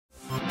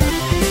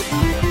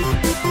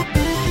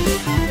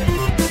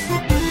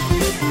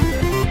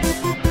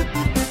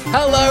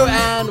Hello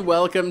and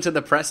welcome to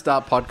the Press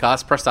Start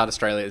podcast, Press Start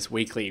Australia's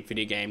weekly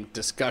video game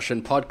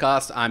discussion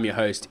podcast. I'm your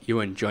host,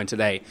 Ewan, joined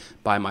today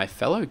by my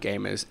fellow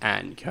gamers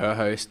and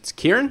co-hosts,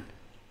 Kieran.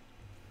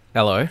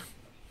 Hello.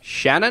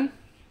 Shannon.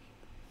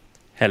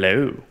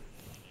 Hello.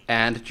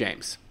 And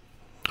James.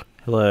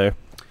 Hello.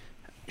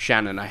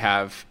 Shannon, I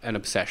have an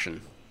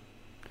obsession.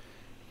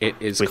 It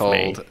is With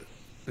called...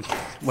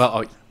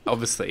 Well,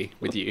 obviously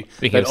with you,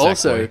 Speaking but of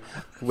also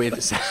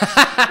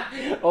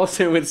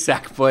Sackboy. with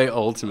Sackboy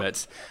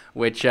Ultimate,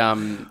 which,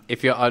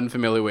 if you're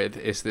unfamiliar with,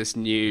 is this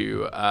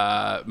new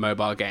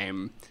mobile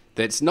game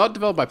that's not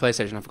developed by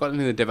PlayStation. I've forgotten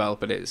who the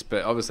developer is,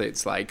 but obviously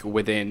it's like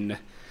within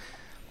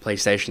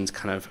PlayStation's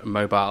kind of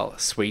mobile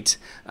suite,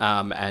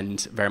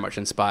 and very much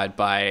inspired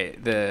by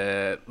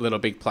the Little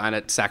Big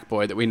Planet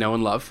Sackboy that we know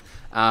and love.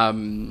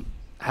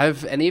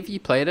 Have any of you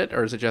played it,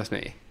 or is it just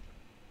me?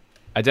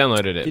 I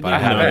downloaded it, but I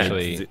haven't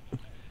actually.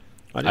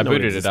 I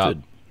booted it up.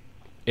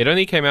 It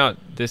only came out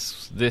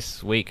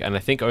this week, and I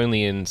think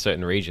only in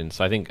certain regions.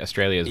 So I think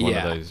Australia is one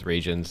of those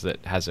regions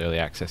that has early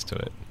access to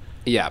it.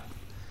 Yeah.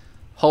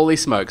 Holy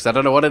smokes. I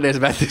don't know what it is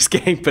about this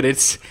game, but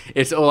it's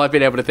all I've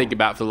been able to think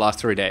about for the last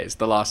 3 days.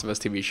 The Last of Us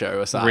TV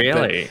show aside.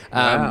 Really? But,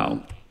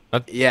 Wow.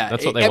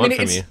 That's what they want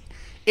from you.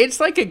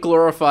 It's like a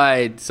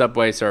glorified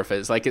Subway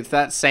Surfers. Like, it's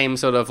that same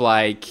sort of,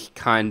 like,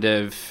 kind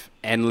of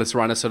endless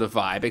runner sort of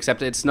vibe,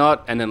 except it's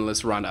not an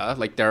endless runner.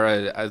 Like,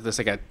 there's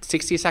like a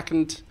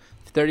 60-second,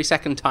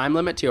 30-second time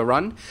limit to your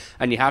run,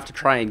 and you have to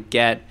try and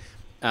get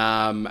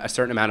a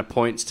certain amount of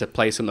points to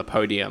place on the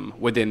podium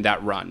within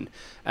that run.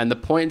 And the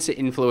points are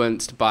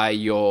influenced by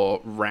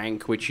your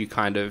rank, which you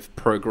kind of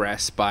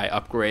progress by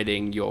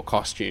upgrading your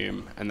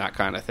costume and that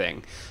kind of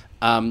thing.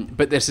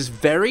 But there's this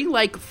very,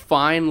 like,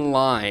 fine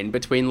line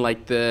between,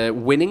 like, the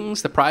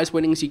winnings, the prize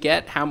winnings you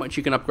get, how much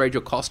you can upgrade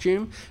your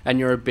costume, and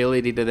your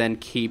ability to then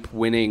keep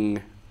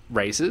winning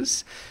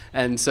races.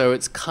 And so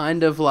it's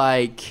kind of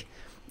like,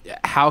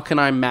 how can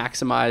I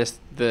maximize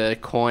the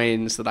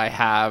coins that I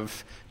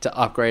have to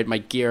upgrade my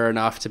gear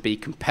enough to be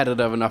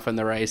competitive enough in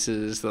the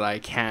races that I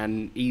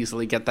can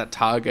easily get that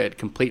target,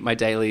 complete my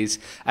dailies,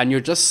 and you're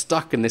just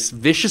stuck in this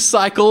vicious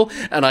cycle,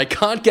 and I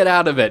can't get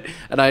out of it.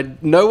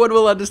 And no one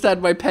will understand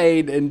my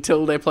pain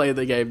until they play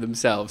the game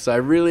themselves. So I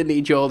really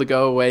need you all to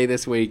go away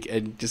this week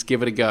and just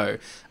give it a go.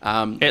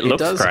 It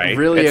looks does great.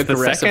 really It's the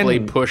aggressively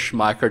second- push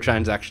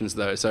microtransactions,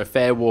 though, so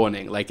fair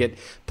warning. Like, it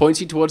points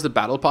you towards the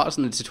battle pass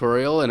in the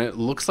tutorial, and it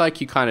looks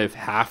like you kind of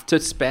have to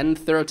spend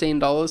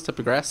 $13 to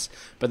progress,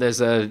 but there's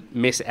a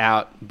miss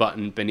out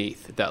button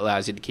beneath that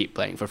allows you to keep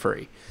playing for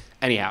free.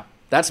 Anyhow,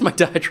 that's my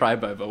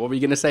diatribe over. What were you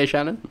going to say,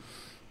 Shannon?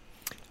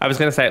 I was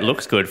going to say it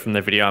looks good from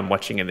the video I'm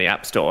watching in the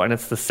App Store, and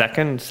it's the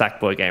second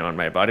Sackboy game on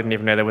mobile. I didn't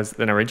even know there was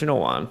an original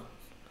one.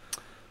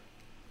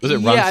 Was it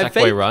Run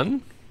Sackboy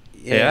Run?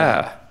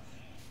 Yeah.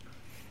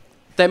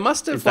 They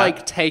must have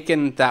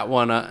taken that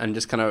one and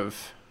just kind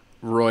of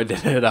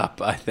roided it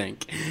up, I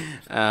think.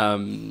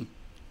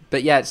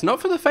 But yeah, it's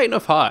not for the faint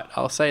of heart,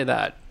 I'll say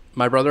that.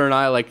 My brother and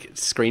I are, like,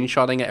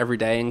 screenshotting it every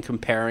day and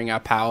comparing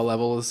our power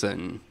levels,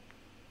 and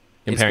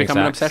it's become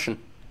an obsession.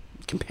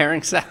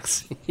 Comparing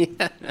sex. Yeah.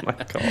 Oh my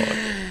God.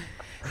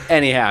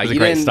 Anyhow, It was a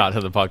great start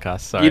to the podcast.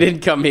 Sorry. You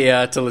didn't come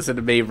here to listen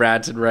to me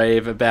rant and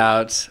rave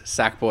about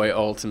Sackboy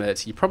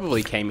Ultimate. You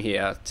probably came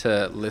here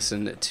to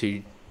listen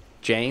to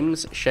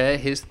James share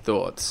his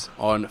thoughts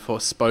on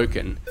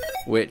Forspoken,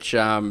 which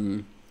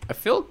I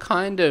feel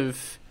kind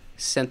of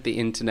sent the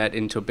internet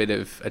into a bit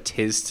of a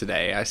tiz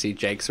today. I see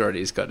James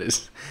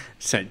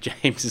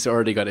has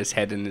already got his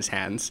head in his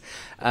hands.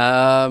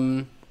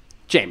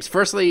 James,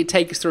 firstly,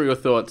 take us through your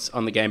thoughts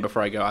on the game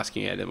before I go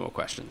asking you any more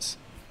questions.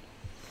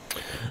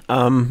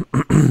 Yeah,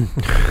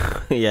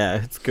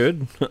 it's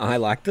good. I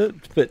liked it,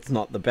 but it's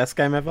not the best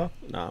game ever.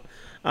 No.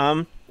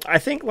 I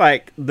think,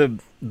 like, the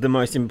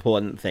most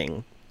important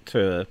thing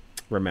to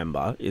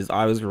remember is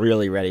I was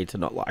really ready to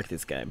not like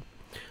this game.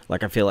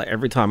 Like, I feel like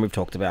every time we've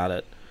talked about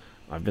it,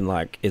 I've been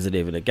like, is it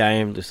even a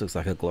game? This looks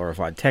like a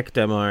glorified tech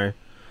demo.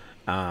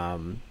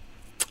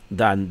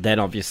 Then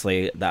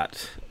obviously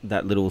that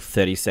little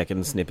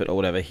 30-second snippet or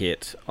whatever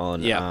hit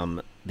on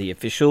the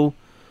official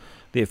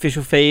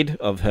feed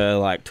of her,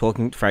 like,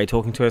 Frey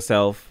talking to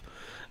herself,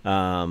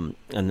 and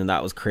then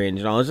that was cringe,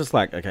 and I was just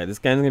like, okay, this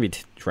game's gonna be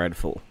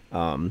dreadful.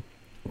 But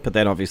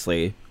then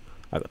obviously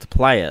I got to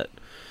play it,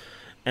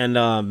 and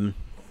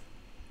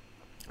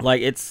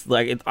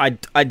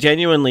I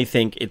genuinely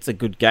think it's a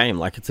good game.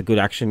 Like, it's a good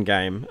action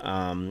game.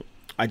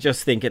 I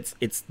just think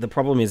it's the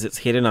problem is it's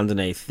hidden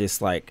underneath this,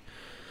 like,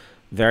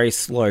 very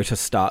slow to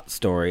start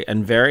story,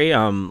 and very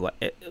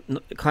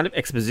kind of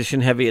exposition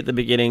heavy at the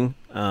beginning.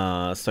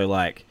 So,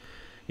 like,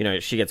 you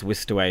know, she gets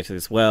whisked away to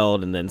this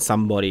world, and then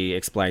somebody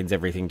explains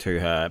everything to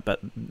her.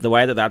 But the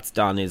way that that's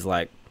done is,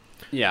 like,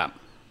 yeah,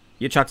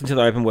 you're chucked into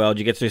the open world,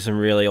 you get to do some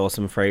really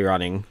awesome free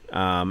running,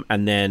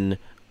 and then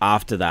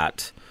after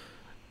that,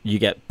 you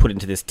get put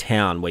into this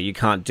town where you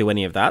can't do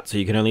any of that, so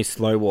you can only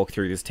slow walk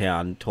through this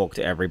town, talk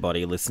to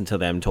everybody, listen to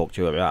them talk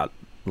to you about,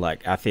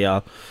 like,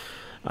 Athia,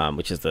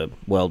 which is the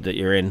world that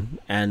you're in.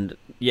 And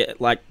yeah,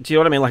 like, do you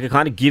know what I mean? Like, it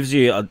kind of gives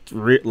you a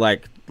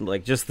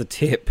like just the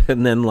tip,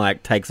 and then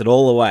like takes it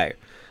all away.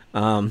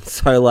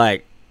 So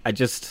like I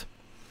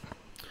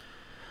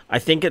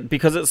think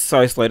because it's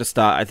so slow to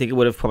start, I think it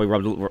would have probably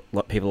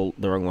rubbed people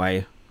the wrong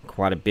way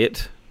quite a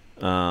bit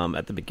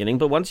at the beginning.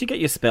 But once you get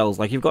your spells,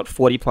 like you've got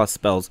 40 plus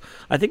spells,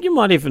 I think you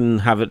might even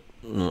have it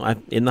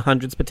in the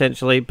hundreds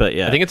potentially. But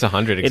yeah, I think it's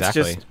 100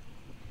 exactly.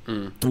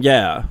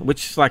 Yeah,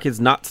 which like is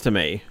nuts to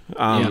me.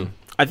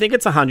 I think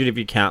it's 100 if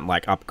you count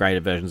like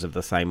upgraded versions of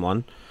the same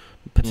one,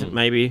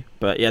 maybe.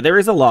 But yeah, there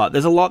is a lot.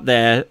 There's a lot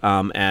there,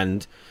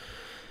 and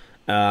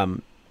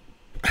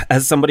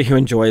as somebody who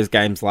enjoys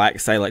games like,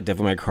 say, like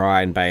Devil May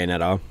Cry and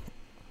Bayonetta,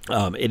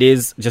 it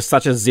is just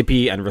such a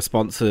zippy and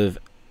responsive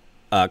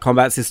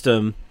combat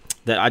system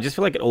that I just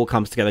feel like it all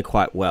comes together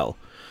quite well.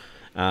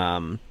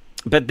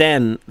 But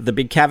then the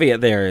big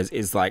caveat there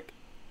is like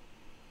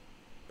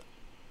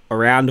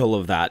around all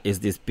of that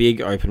is this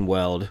big open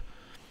world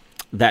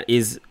that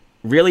is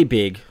really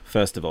big,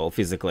 first of all,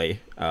 physically,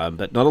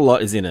 but not a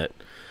lot is in it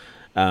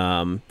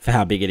for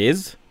how big it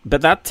is.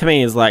 But that, to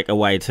me, is like a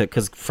way to...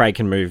 Because Frey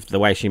can move... The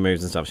way she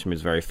moves and stuff, she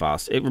moves very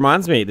fast. It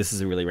reminds me... This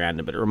is really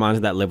random, but it reminds me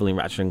of that level in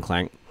Ratchet and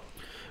Clank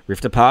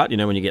Rift Apart, you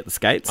know, when you get the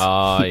skates.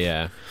 Oh,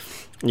 yeah.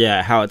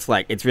 Yeah, how it's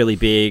like... It's really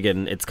big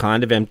and it's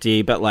kind of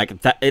empty, but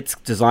like that, it's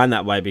designed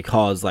that way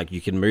because like you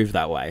can move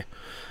that way.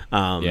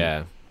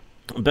 Yeah.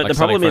 But like the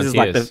problem Sonic is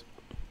like...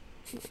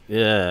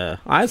 Yeah,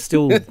 I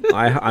still,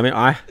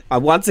 I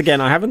once again,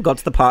 I haven't got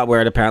to the part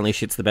where it apparently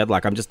shits the bed.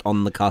 Like I'm just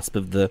on the cusp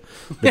of the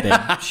bed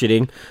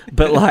shitting,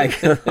 but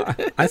like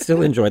I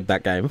still enjoyed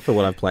that game for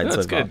what I've played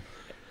so far.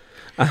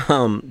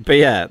 Good. But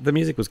yeah, the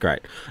music was great.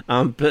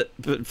 But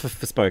for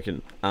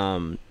Forspoken,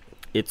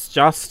 it's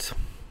just,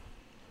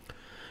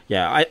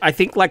 yeah, I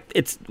think like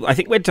I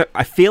think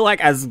I feel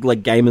like as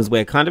like gamers,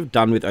 we're kind of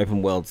done with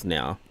open worlds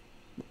now.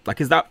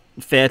 Like, is that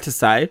fair to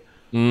say?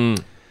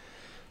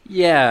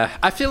 Yeah,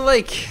 I feel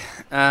like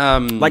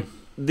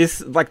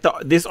this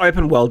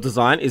open world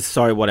design is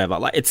so whatever.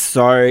 Like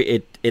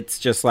it's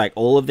just like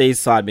all of these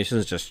side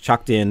missions just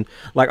chucked in.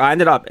 Like I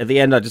ended up at the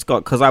end, I just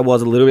got, because I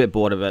was a little bit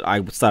bored of it,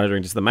 I started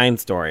doing just the main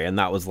story, and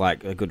that was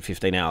like a good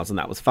 15 hours, and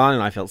that was fun,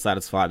 and I felt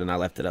satisfied, and I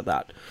left it at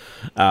that.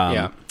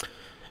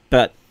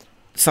 But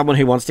someone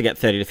who wants to get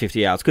 30 to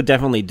 50 hours could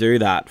definitely do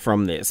that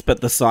from this, but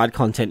the side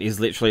content is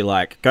literally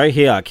like, go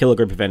here, kill a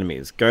group of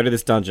enemies, go to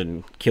this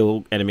dungeon,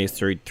 kill enemies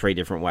through 3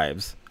 different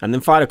waves, and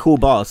then fight a cool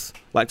boss.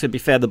 Like, to be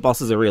fair, the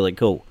bosses are really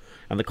cool,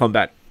 and the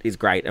combat is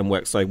great and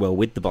works so well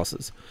with the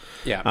bosses.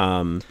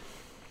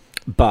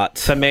 But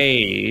for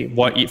me,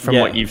 what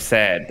you've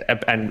said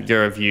and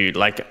your review,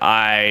 like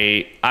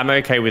I'm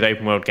okay with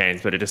open world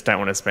games, but I just don't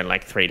want to spend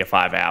like 3 to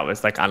 5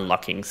 hours like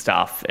unlocking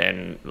stuff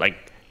and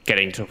like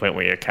getting to a point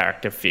where your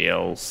character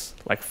feels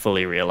like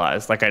fully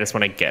realized. Like I just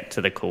want to get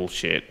to the cool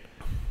shit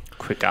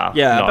quicker.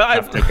 Yeah,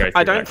 but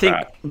I don't think.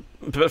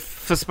 But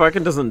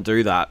Forspoken doesn't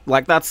do that.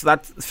 Like that's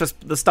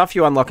the stuff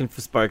you unlock in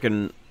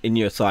Forspoken in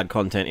your side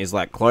content is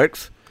like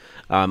cloaks,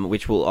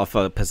 which will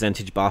offer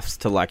percentage buffs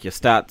to like your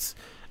stats.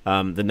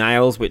 The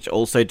nails, which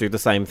also do the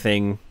same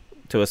thing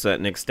to a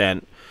certain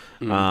extent.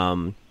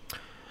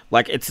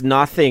 Like it's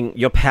nothing.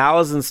 Your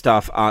powers and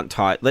stuff aren't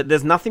tight.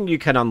 There's nothing you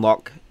can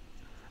unlock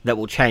that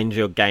will change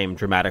your game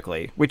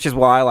dramatically, which is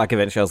why, like,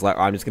 eventually I was like,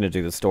 I'm just going to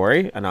do the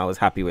story, and I was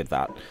happy with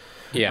that.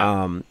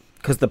 Yeah.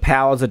 Because the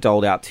powers are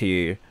doled out to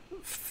you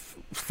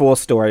for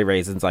story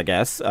reasons, I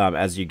guess,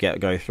 as you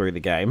go through the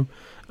game.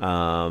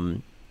 So,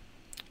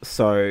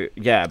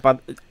 yeah, but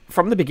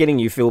from the beginning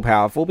you feel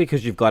powerful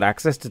because you've got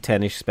access to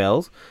 10-ish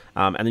spells,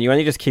 and then you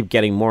only just keep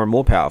getting more and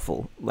more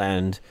powerful.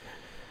 And,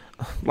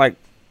 like,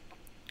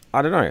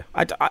 I don't know.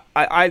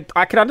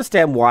 I can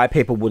understand why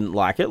people wouldn't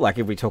like it. Like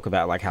if we talk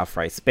about like how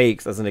Frey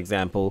speaks as an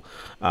example,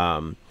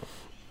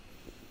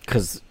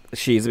 because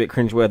she's a bit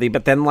cringeworthy.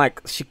 But then like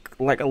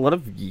a lot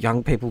of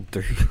young people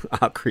do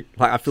are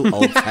like I feel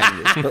old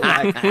saying this, but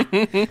like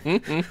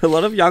a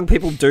lot of young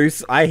people do.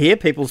 I hear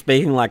people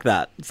speaking like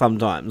that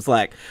sometimes.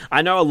 Like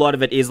I know a lot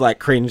of it is like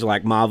cringe,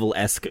 like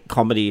Marvel-esque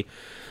comedy.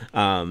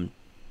 But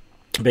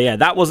yeah,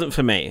 that wasn't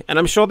for me. And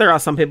I'm sure there are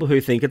some people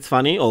who think it's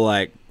funny, or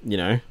like you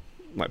know,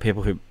 like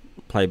people who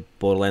play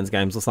Borderlands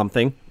games or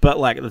something, but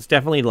like it's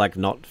definitely like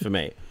not for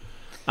me.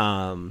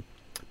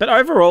 But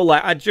overall,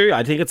 like I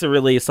think it's a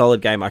really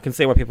solid game. I can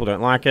see why people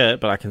don't like it,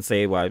 but I can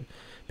see why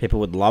people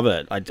would love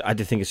it. I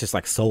do think it's just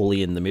like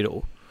solely in the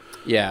middle.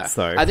 Yeah.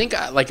 So I think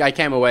like I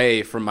came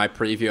away from my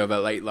preview of it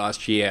late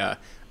last year,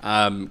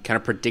 kind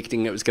of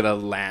predicting it was gonna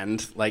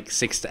land like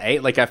 6 to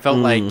 8. Like I felt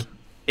like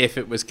if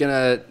it was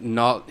gonna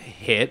not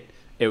hit,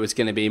 it was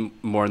going to be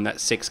more in that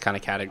 6 kind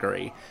of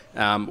category,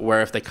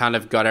 where if they kind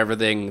of got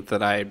everything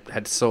that I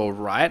had saw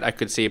right, I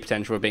could see a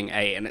potential of being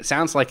 8. And it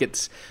sounds like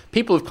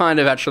people have kind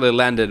of actually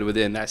landed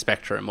within that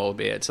spectrum,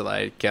 albeit to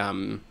like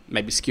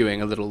maybe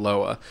skewing a little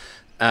lower.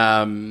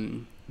 But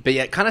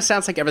yeah, it kind of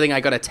sounds like everything I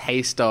got a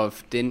taste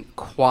of didn't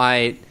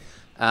quite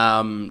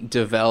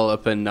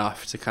develop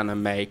enough to kind of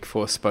make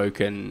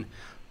Forspoken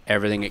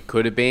everything it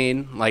could have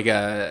been. Like,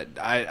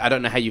 I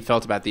don't know how you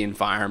felt about the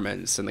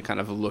environments and the kind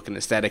of look and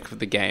aesthetic of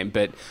the game,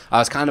 but I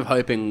was kind of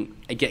hoping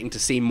getting to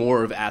see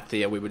more of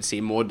Athia, we would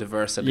see more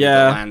diversity in the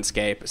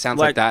landscape. It sounds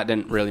like that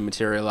didn't really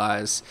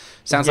materialize.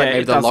 Sounds like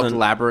maybe the locked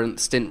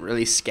labyrinths didn't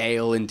really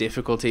scale in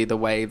difficulty the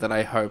way that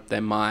I hoped they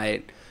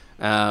might.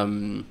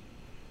 Because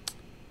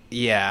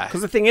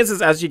the thing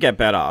is as you get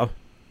better,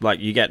 like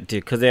you get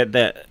because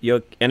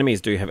your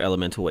enemies do have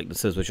elemental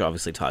weaknesses, which are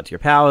obviously tied to your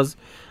powers.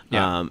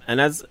 Yeah. And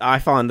as I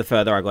find the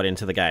further I got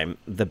into the game,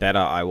 the better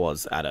I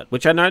was at it.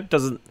 Which I know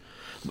doesn't.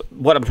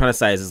 What I'm trying to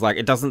say is like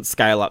it doesn't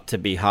scale up to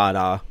be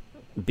harder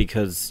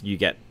because you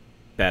get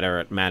better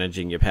at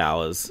managing your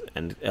powers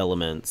and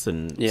elements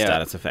and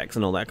status effects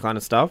and all that kind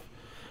of stuff.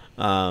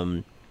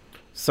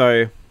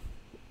 So,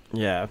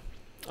 yeah,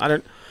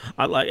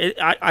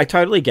 I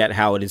totally get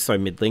how it is so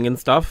middling and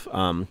stuff.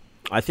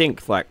 I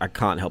think like I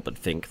can't help but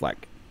think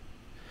like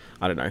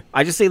I don't know.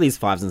 I just see these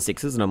 5s and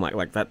 6s and I'm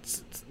like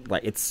that's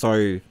like it's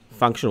so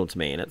functional to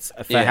me, and it's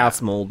for how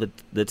small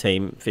the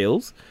team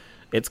feels.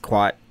 It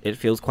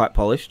feels quite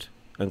polished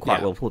and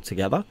quite well put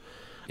together.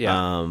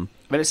 Yeah.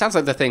 But it sounds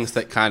like the things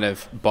that kind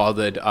of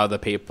bothered other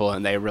people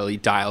and they really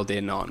dialed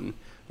in on,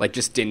 like,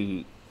 just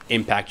didn't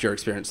impact your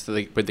experience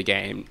with the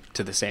game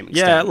to the same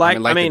extent. Yeah, I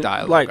mean, the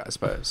dialogue, I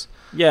suppose.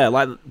 Yeah,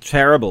 like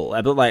terrible.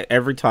 But like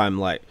every time,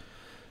 like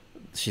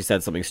she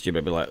said something stupid,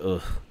 I'd be like,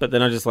 ugh. But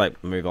then I just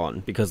like move on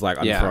because like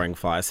I'm throwing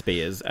fire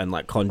spears and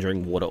like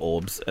conjuring water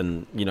orbs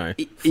and I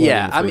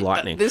mean,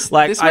 lightning. This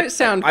might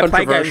sound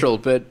controversial,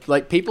 but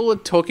like people are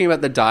talking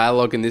about the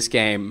dialogue in this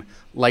game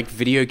like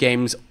video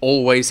games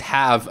always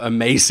have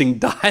amazing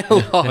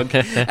dialogue,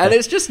 and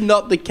it's just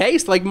not the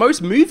case. Like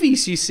most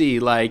movies you see,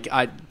 like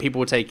people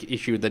will take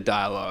issue with the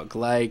dialogue.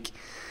 Like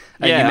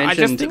you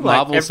mentioned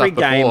Marvel stuff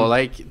before.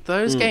 Like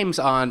those games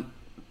aren't.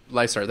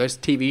 Those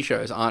TV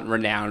shows aren't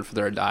renowned for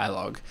their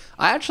dialogue.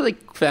 I actually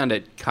found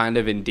it kind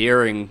of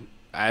endearing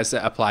as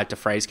it applied to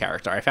Frey's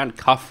character. I found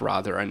Cuff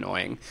rather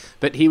annoying,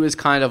 but he was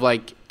kind of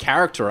like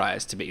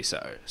characterized to be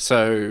so.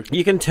 So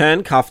you can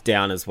turn Cuff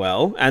down as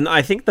well, and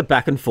I think the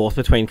back and forth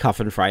between Cuff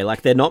and Frey,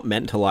 like they're not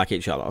meant to like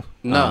each other.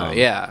 No,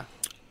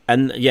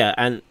 and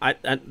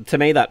to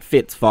me that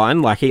fits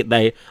fine. Like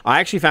I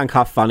actually found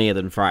Cuff funnier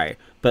than Frey.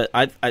 But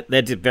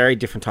they're very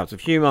different types of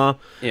humor.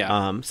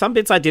 Yeah. Some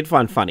bits I did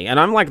find funny,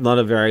 and I'm like not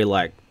a very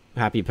like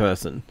happy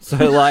person,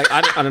 so like I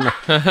don't know,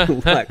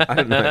 like I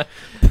don't know,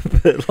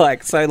 but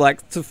like so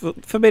like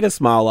for me to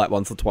smile like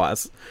once or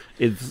twice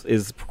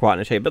is quite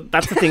an achievement. But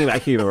that's the thing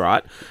about humor,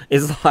 right?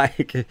 Is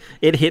like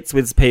it hits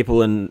with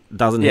people and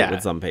doesn't hit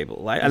with some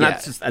people. Like, and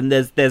that's just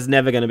there's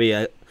never going to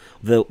be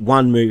the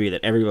one movie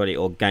that everybody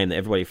or game that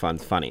everybody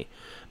finds funny.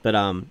 But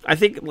I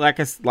think, like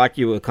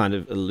you were kind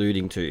of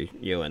alluding to,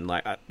 Ewan,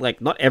 like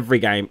not every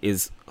game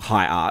is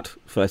high art,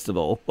 first of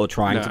all, or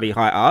trying to be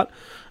high art.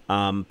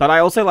 But I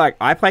also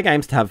I play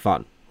games to have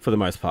fun for the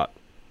most part.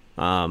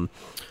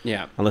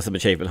 Unless I'm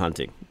achievement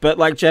hunting. But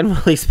like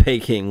generally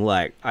speaking,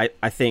 like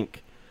I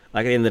think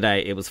like at the end of the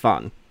day, it was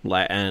fun.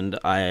 And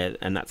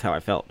that's how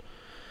I felt.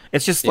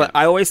 It's just like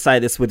I always say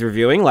this with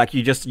reviewing, like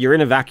you're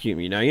in a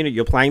vacuum,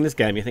 you're playing this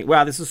game, you think,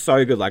 wow, this is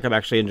so good, like I'm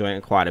actually enjoying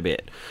it quite a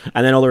bit,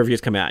 and then all the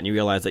reviews come out and you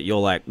realize that you're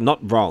like not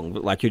wrong,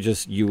 but like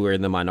you were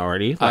in the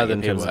minority, like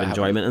in terms of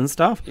enjoyment and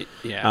stuff.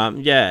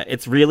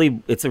 It's a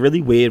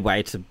really weird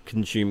way to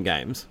consume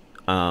games.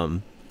 I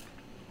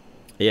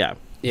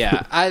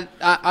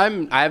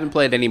haven't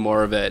played any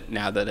more of it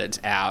now that it's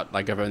out.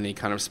 Like I've only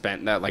kind of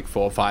spent that like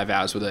 4 or 5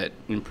 hours with it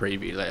in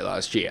preview late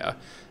last year.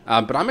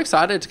 But I'm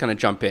excited to kind of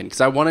jump in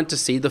because I wanted to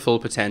see the full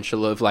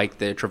potential of like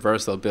the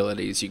traversal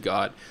abilities you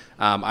got.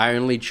 I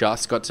only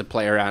just got to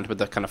play around with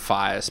the kind of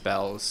fire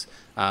spells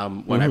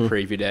when I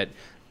previewed it.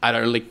 I'd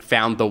only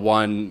found the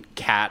one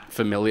cat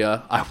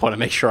familiar. I want to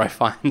make sure I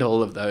find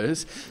all of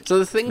those. So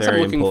the things I'm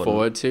looking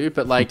forward to,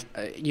 but like,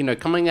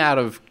 coming out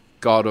of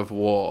God of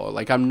War,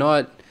 like I'm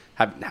not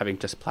having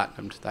just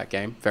platinumed that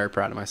game. Very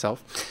proud of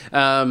myself.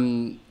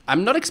 I'm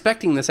not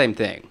expecting the same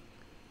thing.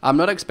 I'm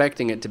not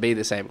expecting it to be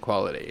the same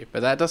quality,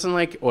 but that doesn't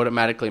like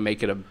automatically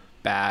make it a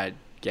bad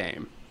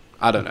game.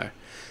 I don't know.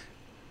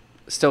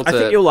 Still, I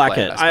think you'll like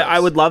it. I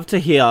would love to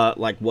hear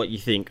like what you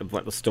think of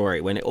like the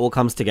story when it all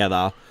comes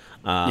together.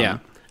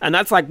 And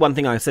that's like one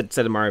thing I said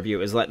in my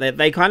review is like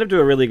they kind of do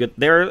a really good.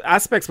 There are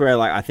aspects where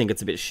like I think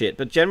it's a bit shit,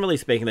 but generally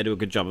speaking, they do a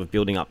good job of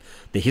building up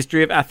the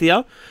history of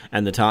Athia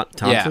and the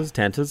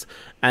Tantas,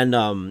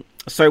 and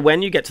so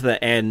when you get to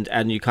the end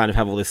and you kind of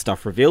have all this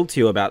stuff revealed to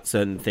you about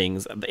certain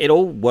things, it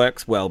all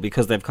works well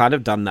because they've kind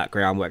of done that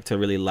groundwork to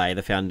really lay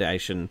the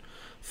foundation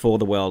for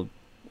the world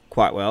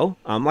quite well.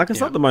 It's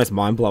not the most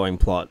mind-blowing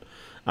plot.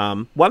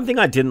 One thing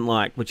I didn't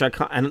like, which I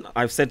can't, and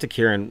I've said to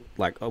Kieran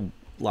like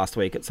last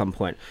week at some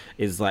point,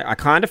 is like I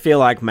kind of feel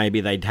like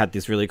maybe they'd had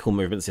this really cool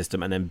movement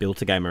system and then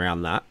built a game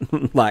around that.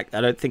 Like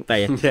I don't think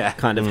they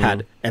kind of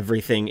had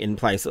everything in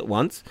place at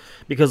once,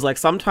 because like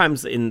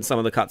sometimes in some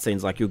of the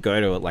cutscenes, like you'll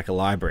go to like a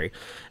library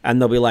and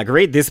they'll be like,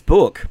 read this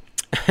book,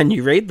 and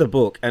you read the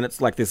book and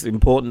it's like this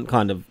important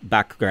kind of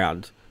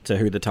background to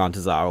who the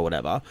Tantas are or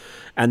whatever,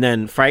 and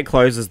then Frey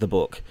closes the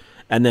book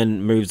and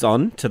then moves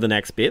on to the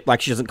next bit.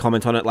 Like, she doesn't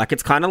comment on it. Like,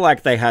 it's kind of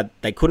like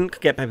they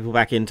couldn't get people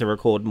back in to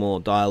record more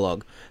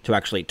dialogue to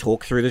actually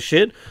talk through the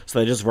shit, so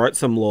they just wrote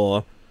some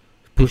lore,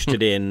 pushed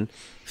it in,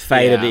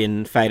 faded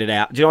in, faded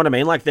out. Do you know what I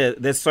mean? Like,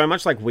 there's so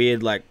much like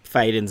weird like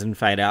fade-ins and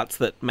fade-outs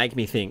that make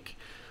me think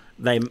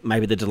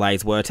maybe the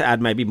delays were to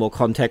add maybe more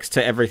context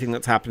to everything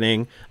that's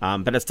happening,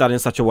 but it's done in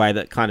such a way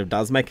that kind of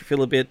does make it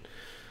feel a bit...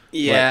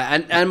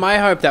 Yeah, and my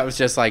hope that was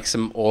just like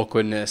some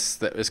awkwardness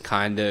that was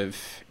kind of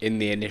in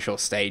the initial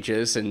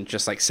stages and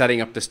just like setting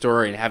up the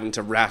story and having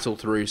to rattle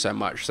through so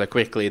much so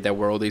quickly. There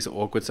were all these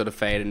awkward sort of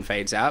fade and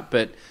fades out,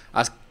 but I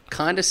was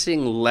kind of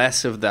seeing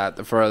less of that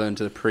the further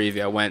into the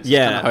preview I went. So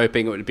kind of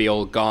hoping it would be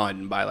all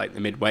gone by like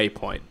the midway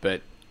point,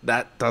 but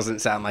that doesn't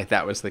sound like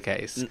that was the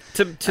case.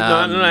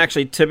 No,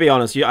 actually, to be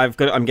honest,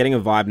 I'm getting a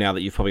vibe now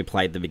that you've probably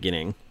played the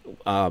beginning,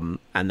 and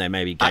they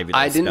maybe gave you.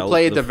 I didn't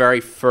play the very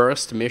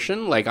first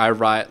mission. Like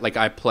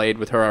I played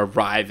with her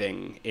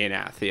arriving in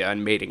Athia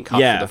and meeting Cup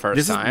for the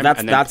first time,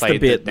 and then played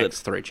the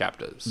next 3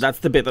 chapters. That's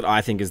the bit that I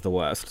think is the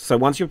worst. So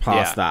once you're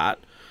past that,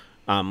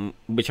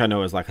 which I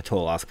know is like a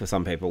tall ask for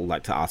some people,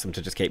 like to ask them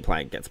to just keep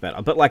playing, it gets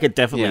better. But like it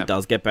definitely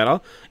does get better.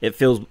 It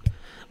feels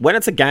when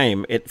it's a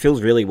game, it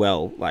feels really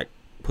well like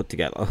put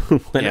together.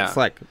 When it's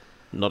like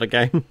not a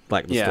game,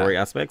 like the story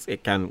aspects,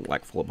 it can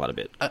like fall apart a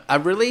bit. I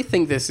really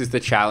think this is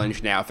the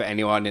challenge now for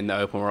anyone in the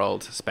open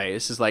world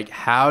space, is like,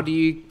 how do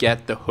you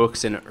get the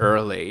hooks in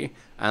early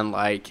and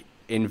like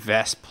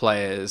invest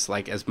players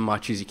like as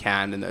much as you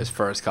can in those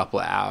first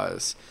couple of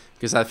hours?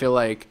 Because I feel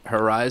like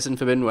Horizon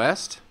Forbidden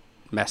West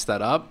messed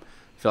that up.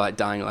 I feel like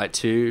Dying Light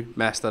 2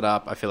 messed that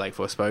up. I feel like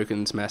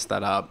Forspoken's messed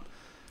that up.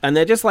 And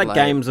they're just like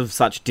games of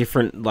such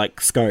different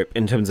like scope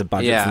in terms of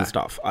budgets and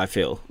stuff. I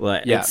feel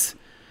like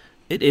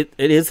it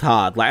is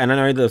hard. Like, and I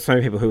know there's so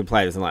many people who would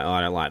play this and like, oh,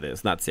 I don't like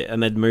this. And that's it,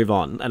 and they'd move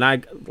on. And I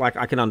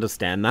can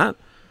understand that.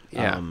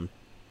 Yeah.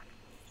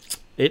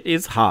 It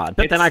is hard,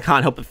 but then I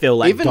can't help but feel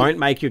like don't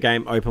make your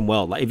game open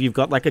world. Like if you've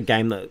got like a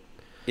game that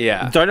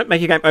don't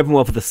make your game open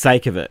world for the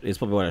sake of it is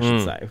probably what I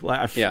should say.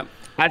 Like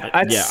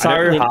it's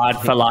so hard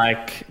for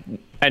like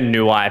a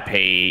new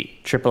IP,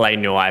 AAA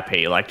new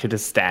IP, like to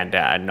just stand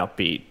out and not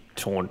be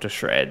torn to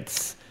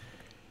shreds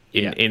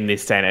in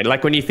this day and age.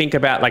 Like when you think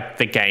about like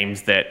the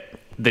games that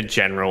the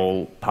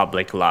general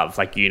public love,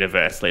 like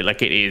universally,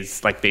 like it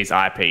is like these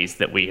IPs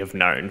that we have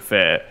known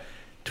for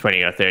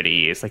 20 or 30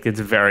 years. Like it's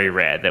very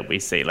rare that we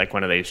see like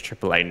one of these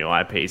AAA new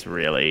IPs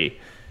really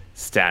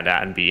stand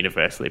out and be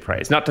universally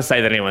praised. Not to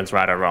say that anyone's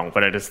right or wrong,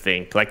 but I just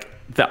think like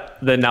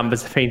the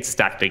numbers have been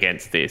stacked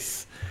against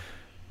this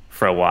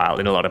for a while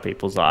in a lot of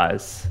people's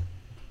eyes,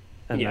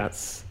 and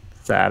that's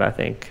sad, I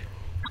think.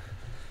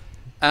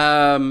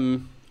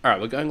 All right,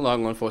 we're going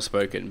long on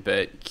Forspoken,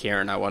 but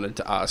Kieran, I wanted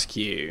to ask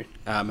you,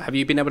 have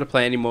you been able to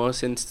play any more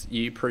since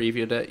you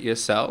previewed it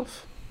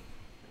yourself?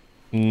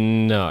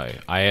 No,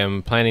 I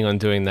am planning on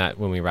doing that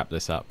when we wrap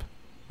this up.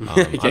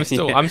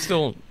 I'm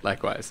still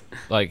likewise.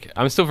 Like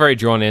I'm still very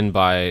drawn in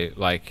by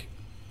like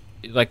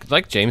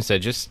James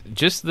said, just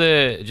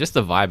the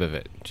vibe of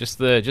it, just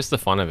the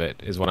fun of it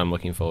is what I'm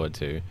looking forward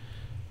to.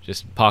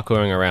 Just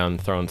parkouring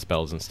around, throwing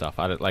spells and stuff.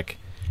 I don't like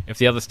if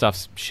the other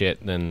stuff's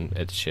shit, then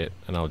it's shit,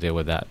 and I'll deal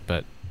with that.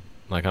 But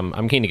like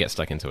I'm keen to get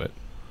stuck into it.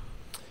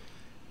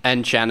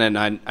 And Shannon,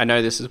 I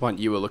know this is what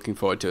you were looking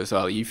forward to as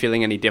well. Are you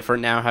feeling any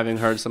different now, having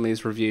heard some of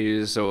these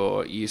reviews,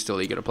 or are you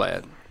still eager to play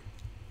it?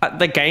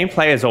 The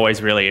gameplay has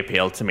always really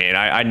appealed to me, and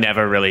I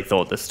never really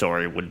thought the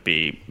story would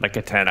be like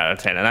a 10 out of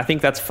 10. And I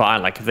think that's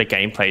fine. Like if the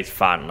gameplay is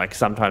fun, like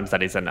sometimes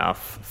that is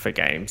enough for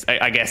games.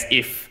 I guess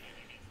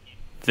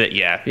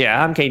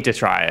I'm keen to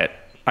try it.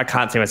 I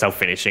can't see myself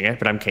finishing it,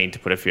 but I'm keen to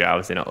put a few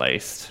hours in at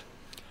least.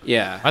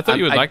 Yeah. I thought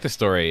you would like the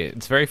story.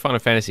 It's very Final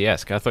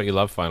Fantasy-esque. I thought you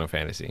loved Final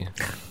Fantasy.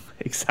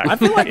 Exactly. I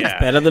feel like it's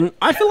better than...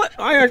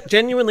 I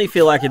genuinely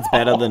feel like it's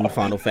better than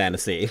Final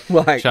Fantasy.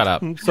 Like, shut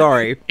up.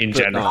 Sorry. In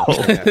general.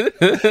 No,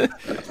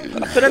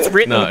 but it's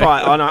written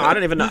by... Oh, no, I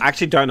don't even know. I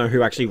actually don't know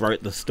who actually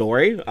wrote the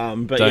story.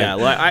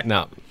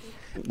 No.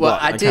 Well,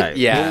 I did,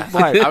 yeah.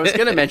 I was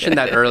going to mention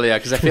that earlier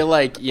because I feel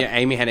like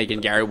Amy Hennig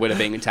and Gary Whitta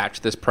being attached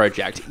to this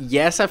project.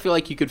 Yes, I feel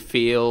like you could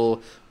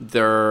feel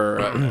their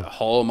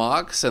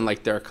hallmarks and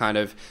like their kind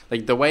of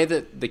like the way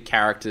that the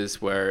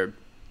characters were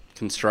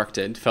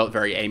constructed felt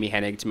very Amy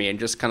Hennig to me, and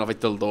just kind of like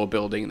the lore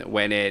building that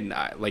went in,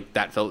 like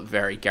that felt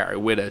very Gary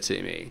Whitta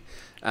to me.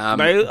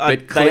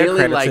 But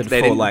clearly, like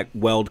they for like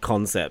world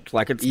concept,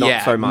 like it's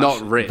not so much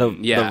not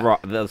written.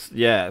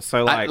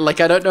 So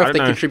like I don't know if they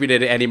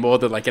contributed any more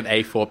than like an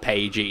A4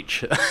 page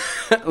each.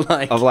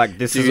 Like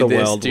this is a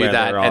world where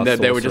that, there are and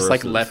then they were just like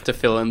sorceresses. left to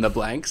fill in the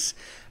blanks.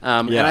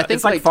 And I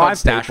think like Todd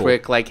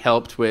Stashwick like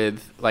helped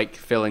with like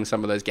filling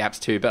some of those gaps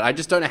too. But I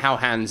just don't know how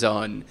hands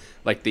on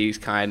like these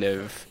kind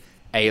of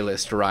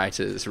A-list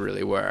writers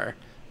really were.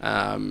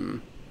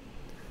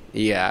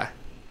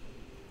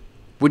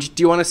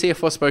 Do you want to see a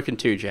Forspoken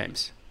 2,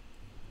 James?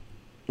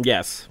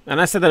 Yes,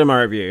 and I said that in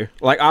my review.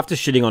 Like, after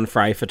shitting on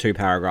Frey for 2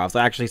 paragraphs,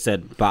 I actually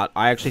said, but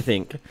I actually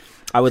think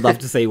I would love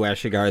to see where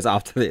she goes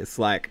after this.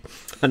 Like,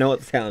 I know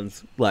it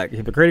sounds, like,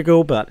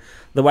 hypocritical, but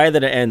the way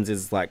that it ends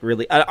is, like,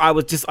 really...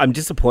 I'm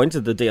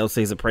disappointed the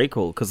DLC is a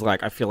prequel, because,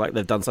 like, I feel like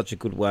they've done such a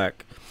good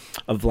work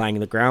of laying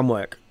the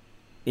groundwork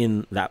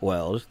in that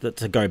world that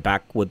to go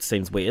backwards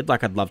seems weird.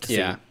 Like, I'd love to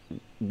see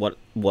what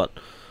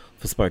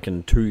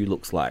Forspoken 2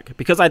 looks like,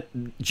 because I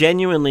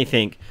genuinely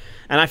think,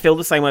 and I feel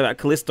the same way about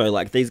Callisto,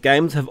 like, these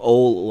games have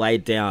all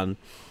laid down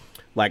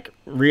like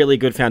really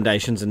good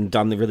foundations and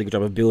done the really good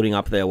job of building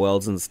up their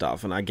worlds and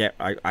stuff, and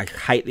I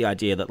hate the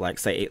idea that, like,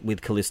 say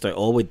with Callisto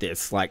or with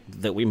this, like,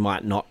 that we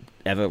might not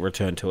ever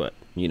return to it,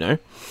 you know?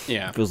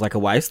 Yeah, it feels like a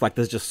waste. Like,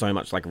 there's just so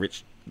much, like,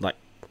 rich, like,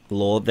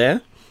 lore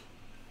there.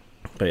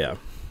 But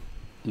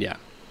yeah,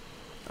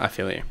 I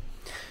feel you.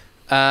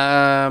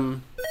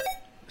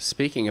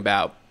 Speaking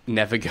about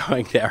never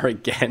going there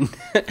again.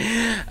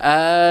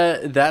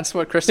 That's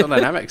what Crystal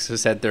Dynamics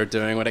has said they're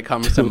doing when it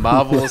comes to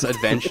Marvel's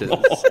Adventures.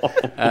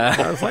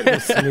 That's like the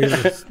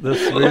smoothest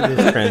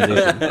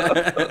transition.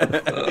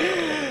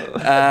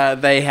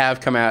 They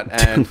have come out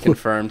and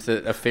confirmed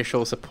that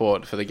official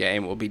support for the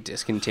game will be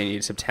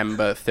discontinued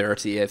September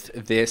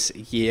 30th this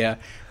year.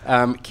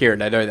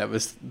 Kieran, I know that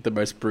was the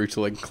most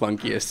brutal and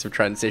clunkiest of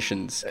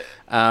transitions.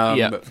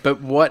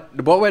 But what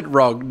went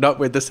wrong, not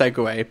with the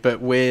segue, but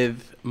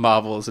with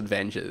Marvel's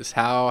Avengers?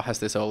 How has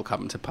this all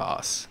come to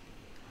pass?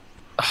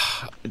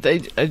 They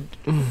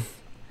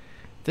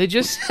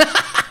just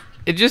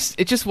it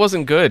just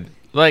wasn't good.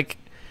 Like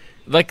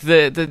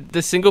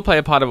the single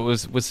player part of it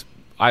was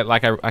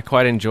I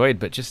quite enjoyed,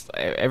 but just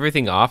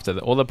everything after,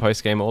 all the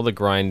post game, all the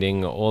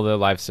grinding, all the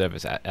live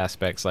service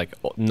aspects, like,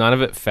 none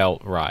of it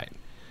felt right.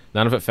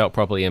 None of it felt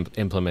properly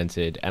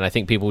implemented, and I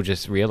think people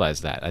just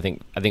realized that. I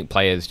think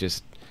players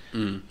just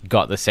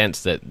got the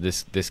sense that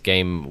this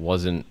game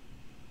wasn't,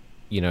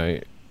 you know,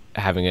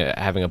 having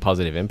a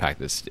positive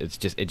impact.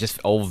 It just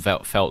all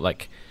felt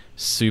like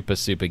super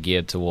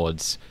geared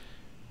towards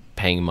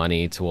paying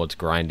money, towards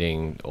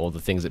grinding, all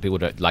the things that people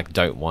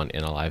don't want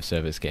in a live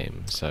service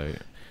game. So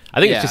I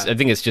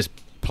think it's just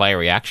player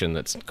reaction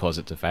that's caused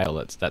it to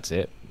fail. That's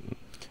it.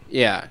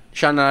 Yeah,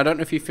 Shannon, I don't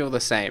know if you feel the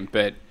same,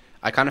 but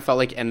I kind of felt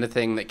like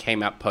anything that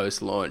came out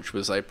post-launch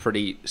was, like,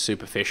 pretty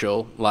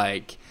superficial.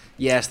 Like,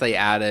 yes, they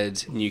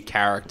added new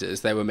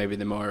characters. They were maybe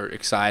the more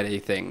exciting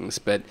things,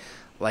 but,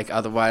 like,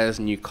 otherwise,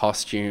 new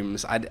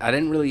costumes. I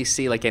didn't really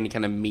see, like, any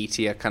kind of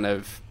meteor kind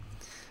of...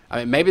 I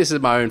mean, maybe this is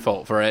my own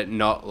fault for it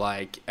not,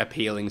 like,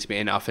 appealing to me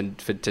enough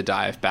to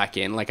dive back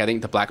in. Like, I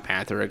think the Black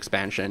Panther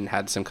expansion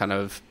had some kind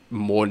of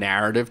more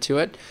narrative to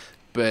it,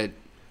 but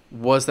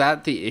was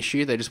that the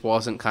issue? There just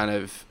wasn't kind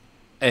of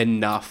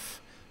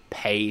enough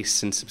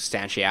pace and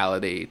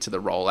substantiality to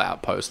the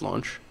rollout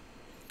post-launch?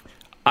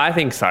 I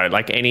think so.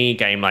 Like, any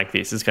game like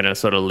this is going to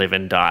sort of live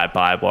and die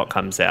by what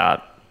comes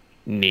out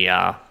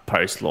near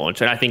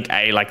post-launch. And I think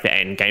like the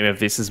end game of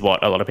this is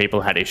what a lot of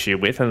people had issue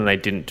with, and they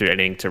didn't do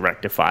anything to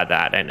rectify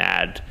that and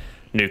add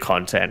new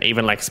content.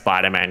 Even like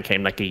Spider-Man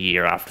came like a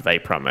year after they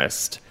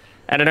promised.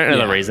 And I don't know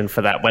the reason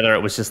for that, whether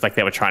it was just like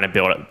they were trying to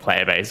build up the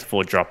player base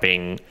before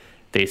dropping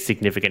these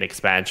significant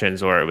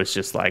expansions, or it was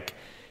just like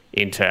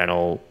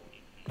internal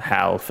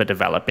hell for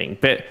developing.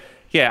 But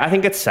yeah, I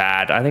think it's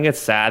sad. I think it's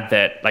sad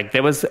that, like,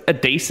 there was a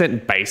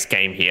decent base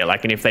game here.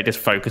 Like, and if they just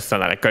focused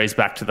on that, it goes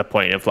back to the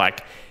point of,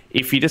 like,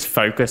 if you just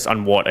focus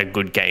on what a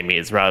good game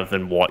is rather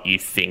than what you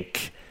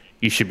think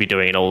you should be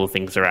doing and all the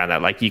things around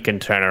that, like, you can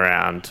turn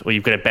around, or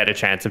you've got a better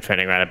chance of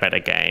turning around a better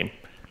game,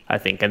 I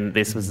think. And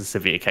this was a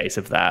severe case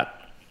of that.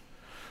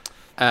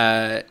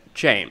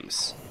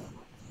 James,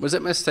 was it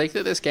a mistake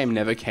that this game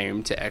never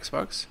came to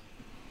Xbox?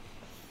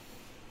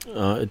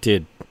 It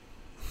did.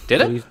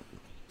 Did it?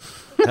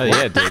 Hell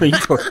yeah, it did.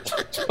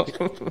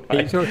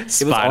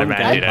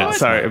 Spider-Man did it,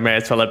 so it may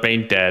as well have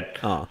been dead.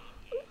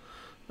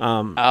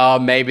 Oh,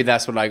 maybe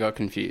that's when I got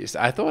confused.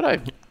 I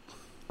thought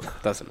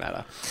doesn't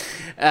matter.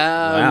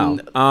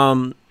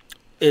 Wow.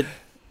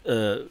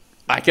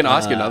 I can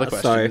ask you another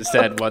question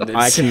instead. One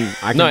that's...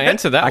 I can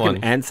answer that one. I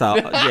can answer.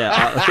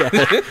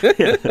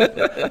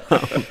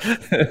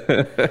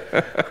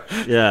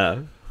 Yeah.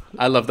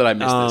 I love that I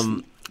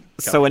missed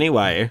this. So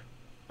anyway,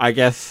 I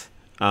guess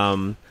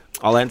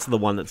I'll answer the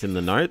one that's in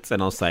the notes,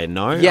 and I'll say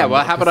no. Yeah,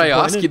 well, how about I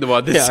ask you the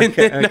one that's in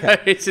the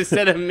notes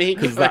instead of me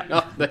going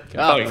off the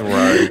cuff?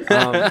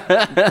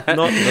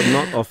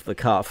 Not off the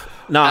cuff.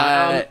 No,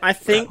 I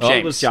think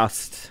it was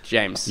just...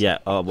 James. Yeah,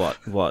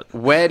 what?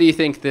 Where do you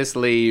think this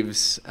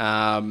leaves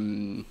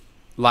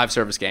live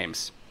service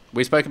games?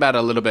 We spoke about it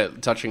a little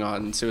bit, touching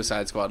on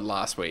Suicide Squad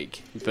last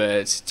week,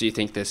 but do you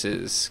think this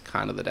is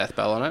kind of the death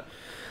bell on it?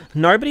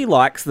 Nobody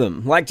likes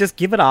them. Like, just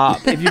give it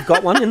up. If you've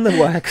got one in the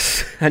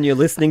works and you're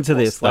listening to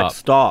this, like,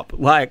 stop.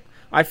 Like,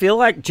 I feel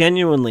like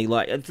genuinely,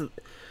 like,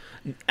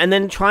 and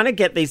then trying to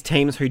get these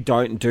teams who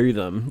don't do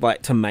them,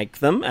 like, to make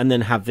them, and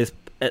then have this,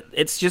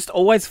 it's just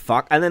always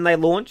fuck. And then they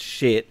launch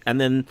shit, and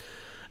then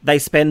they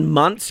spend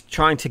months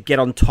trying to get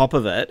on top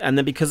of it, and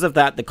then because of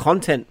that,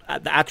 the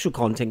actual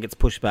content gets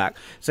pushed back.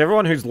 So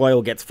everyone who's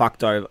loyal gets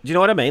fucked over. Do you know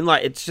what I mean?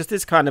 Like, it's just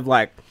this kind of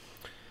like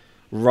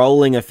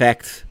rolling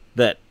effect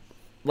that,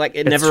 like,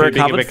 it's never recovered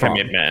from. It's too big of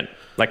a commitment.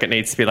 Like, it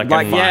needs to be like a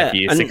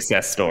 5-year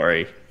success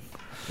story.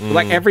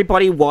 Like,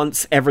 everybody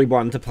wants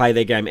everyone to play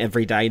their game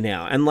every day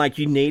now, and like,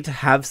 you need to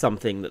have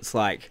something that's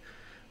like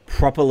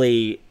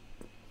properly.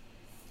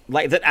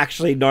 Like, that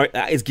actually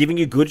is giving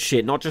you good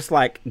shit, not just,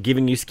 like,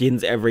 giving you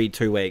skins every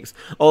 2 weeks.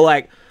 Or,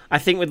 like, I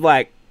think with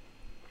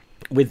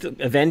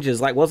Avengers,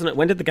 like, wasn't it...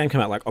 When did the game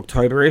come out? Like,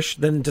 October-ish?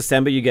 Then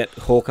December you get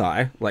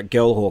Hawkeye, like,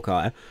 girl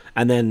Hawkeye.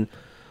 And then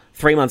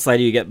 3 months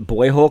later you get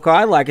boy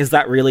Hawkeye. Like, is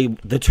that really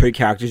the 2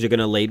 characters you're going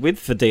to lead with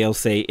for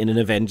DLC in an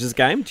Avengers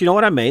game? Do you know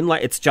what I mean?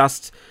 Like, it's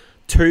just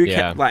 2...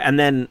 and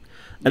then,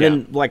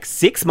 like,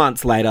 6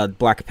 months later,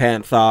 Black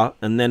Panther,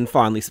 and then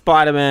finally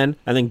Spider-Man,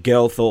 and then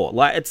girl Thor.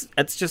 Like,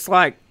 it's just,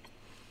 like...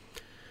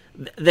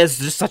 There's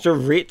just such a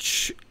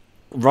rich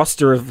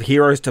roster of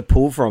heroes to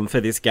pull from for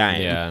this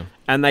game. Yeah.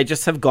 And they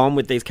just have gone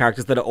with these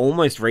characters that are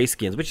almost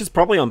reskins, which is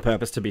probably on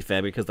purpose, to be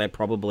fair, because they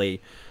probably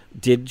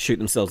did shoot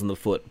themselves in the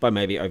foot by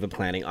maybe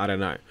over-planning. I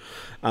don't know.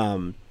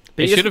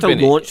 But you have to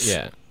launch...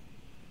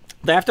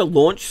 They have to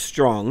launch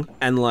strong,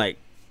 and, like,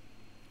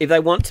 if they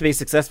want to be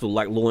successful,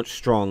 like, launch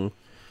strong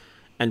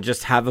and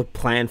just have a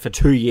plan for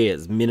 2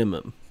 years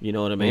minimum. You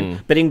know what I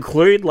mean? But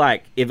include,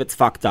 like, if it's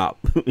fucked up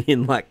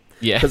in, like...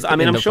 Yeah, because I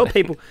mean, I'm sure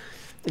people,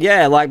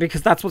 like,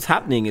 because that's what's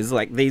happening is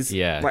like these,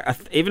 like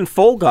even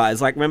Fall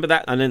Guys, like, remember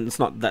that? And then it's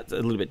not that's a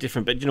little bit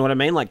different, but you know what I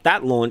mean? Like,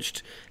 that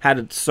launched,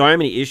 had so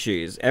many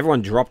issues,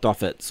 everyone dropped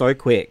off it so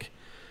quick,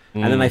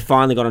 and then they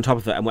finally got on top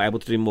of it and were able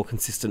to do more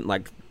consistent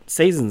like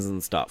seasons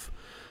and stuff,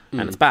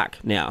 and it's back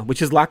now,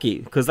 which is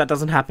lucky because that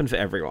doesn't happen for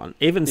everyone.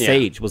 Even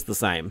Siege was the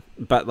same,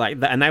 but like,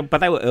 but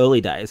they were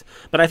early days.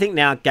 But I think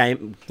now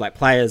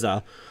players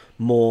are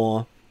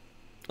more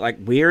like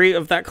weary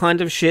of that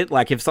kind of shit.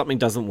 Like, if something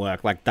doesn't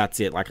work, like, that's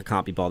it. Like, I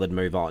can't be bothered,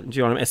 move on. Do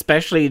you know what I mean?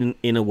 Especially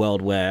in a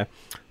world where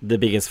the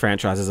biggest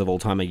franchises of all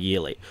time are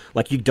yearly.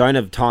 Like, you don't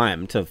have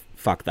time to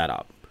fuck that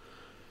up.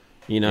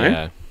 You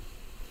know?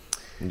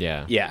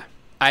 Yeah.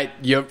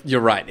 You're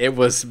right. It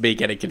was me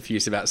getting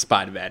confused about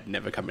Spider-Man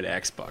never coming to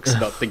Xbox,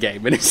 not the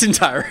game in its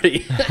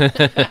entirety.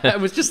 I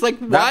was just like,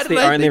 why did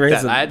I think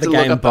that? I had to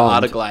look up the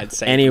article I'd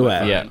saved.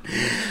 Anyway.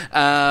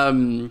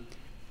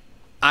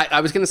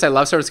 I was going to say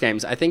love service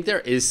games. I think there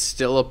is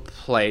still a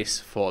place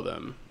for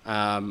them.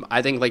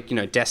 I think, like, you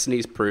know,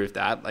 Destiny's proved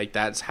that. Like,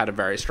 that's had a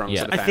very strong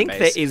sort of fan base. I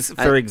think there is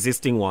for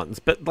existing ones,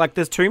 but, like,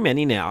 there's too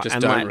many now. Just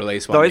and, don't like,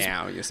 release one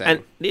now, you're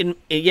saying. And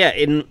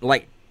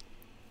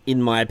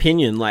in my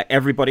opinion, like,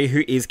 everybody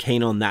who is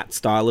keen on that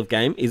style of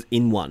game is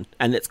in one,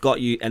 and it's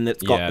got you, and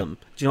it's got them.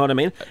 Do you know what I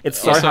mean? It's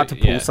so hard to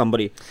pull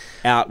somebody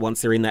out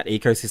once they're in that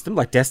ecosystem.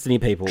 Like, Destiny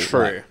people.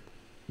 True. Like,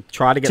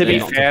 try to get. To be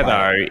fair,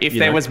 though, if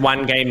there was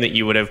one game that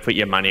you would have put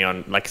your money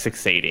on, like,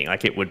 succeeding,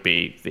 like, it would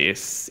be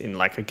this in,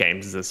 like, a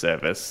games as a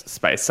service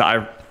space.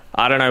 So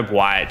I don't know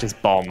why it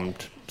just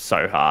bombed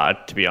so hard,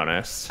 to be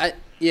honest. I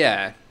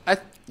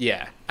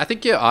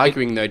think you're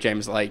arguing, though,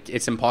 James, like,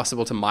 it's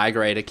impossible to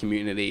migrate a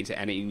community to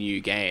any new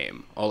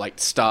game or, like,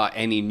 start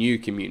any new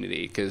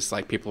community because,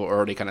 like, people are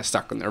already kind of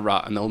stuck in their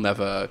rut and they'll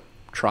never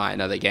try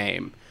another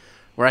game.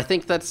 Where I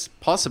think that's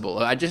possible.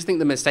 I just think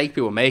the mistake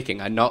people are making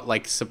are not,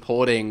 like,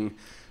 supporting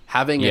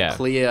having a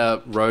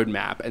clear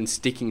roadmap and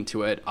sticking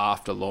to it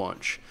after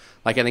launch.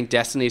 Like, I think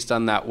Destiny's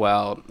done that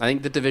well. I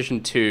think The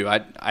Division 2,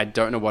 I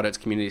don't know what its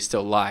community is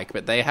still like,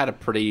 but they had a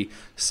pretty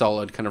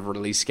solid kind of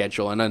release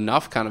schedule and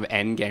enough kind of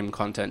end game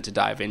content to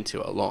dive into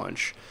at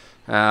launch.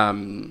 I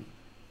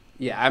think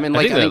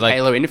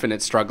Halo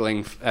Infinite's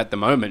struggling at the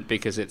moment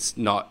because it's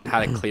not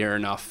had a clear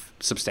enough,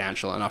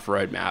 substantial enough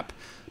roadmap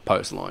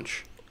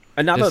post-launch.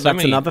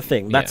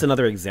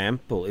 Another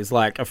example is,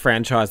 like, a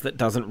franchise that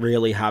doesn't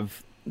really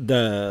have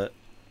the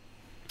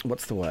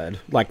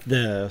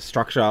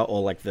structure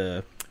or, like,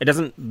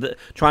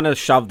 trying to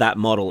shove that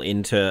model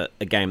into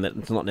a game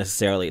that's not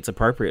necessarily it's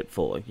appropriate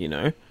for, you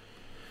know.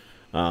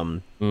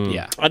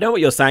 I know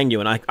what you're saying,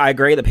 and I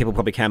agree that people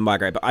probably can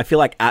migrate, but I feel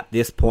like at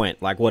this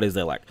point, like, what is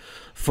there, like,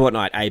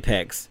 Fortnite,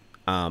 Apex,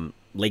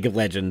 League of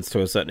Legends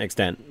to a certain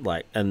extent,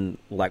 like, and,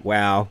 like,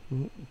 WoW,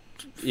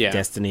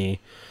 Destiny,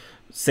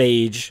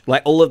 Siege,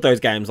 like, all of those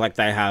games, like,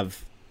 they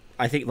have,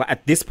 I think, like,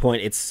 at this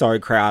point it's so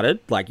crowded,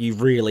 like, you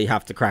really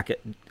have to crack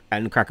it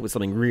with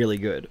something really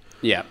good.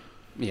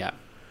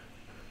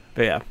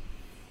 But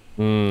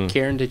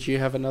Kieran, did you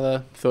have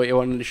another thought you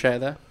wanted to share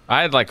there?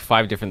 I had like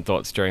 5 different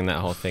thoughts during that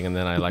whole thing, and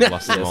then I like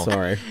lost them all.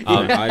 Sorry.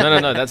 No,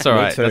 that's all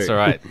right. That's all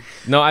right.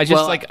 No, I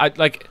just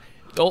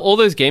all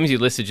those games you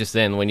listed just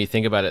then. When you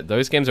think about it,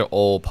 those games are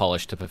all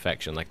polished to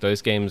perfection. Like,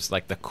 those games,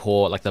 like, the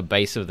core, like, the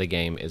base of the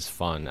game is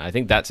fun. I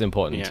think that's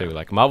important too.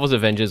 Like, Marvel's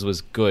Avengers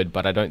was good,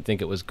 but I don't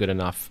think it was good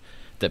enough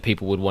that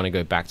people would want to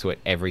go back to it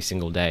every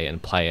single day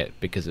and play it,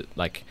 because it,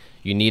 like,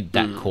 you need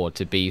that core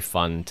to be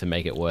fun to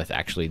make it worth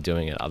actually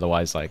doing it.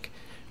 Otherwise, like,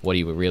 what are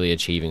you really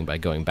achieving by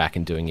going back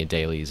and doing your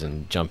dailies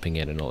and jumping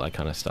in and all that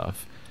kind of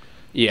stuff?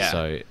 Yeah.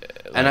 So,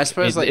 and I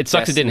suppose it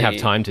sucks it didn't have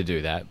time to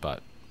do that,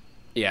 but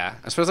yeah,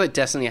 I suppose like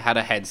Destiny had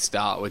a head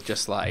start with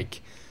just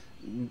like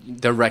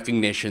the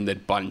recognition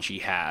that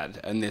Bungie had,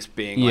 and this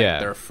being like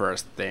their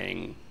first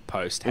thing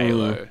post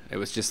Halo. It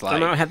was just like, I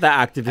know it had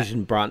that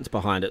Activision branch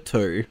behind it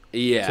too.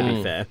 Yeah, to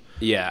be fair.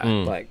 Yeah,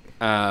 like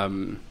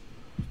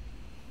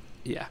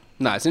yeah.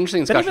 No, it's an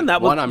interesting discussion. But even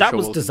that was, I'm that sure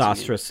was we'll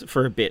disastrous continue.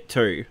 for a bit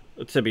too,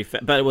 to be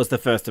fair. But it was the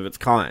first of its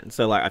kind.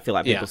 So, like, I feel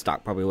like people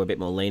stuck probably were a bit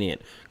more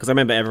lenient. Because I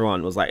remember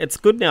everyone was like, it's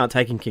good now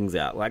taking Kings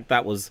out. Like,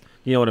 that was,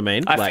 you know what I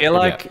mean? I feel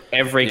like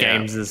every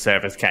games as a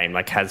service game,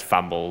 like, has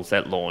fumbles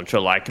at launch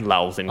or, like,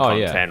 lulls in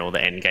content or the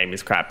end game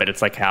is crap. But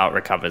it's, like, how it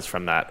recovers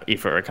from that,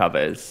 if it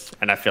recovers.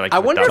 And I feel like... I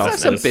wonder if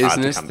that's a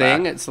business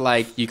thing. Back. It's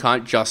like, you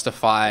can't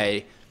justify,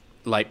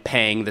 like,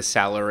 paying the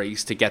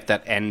salaries to get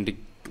that end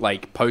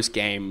like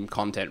post-game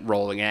content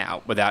rolling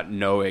out without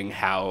knowing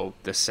how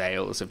the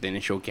sales of the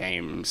initial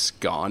game's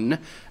gone,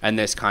 and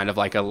there's kind of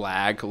like a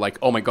lag, like,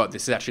 oh my god,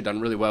 this is actually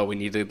done really well, we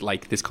needed,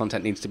 like, this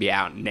content needs to be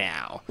out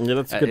now. Yeah,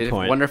 that's a good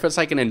point. I wonder if it's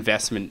like an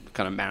investment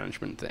kind of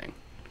management thing.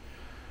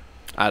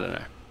 I don't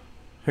know.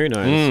 Who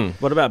knows?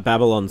 What about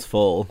Babylon's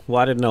Fall?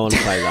 Why did no one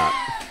play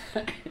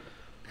that?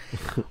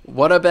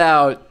 What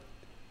about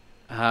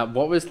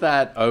what was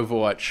that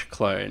Overwatch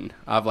clone?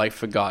 I've like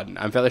forgotten.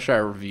 I'm fairly sure I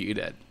reviewed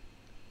it.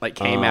 Like,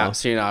 came out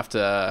soon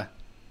after,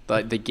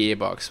 like, the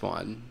Gearbox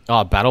one.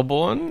 Oh,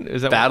 Battleborn?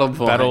 Is that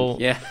Battleborn?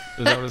 Yeah.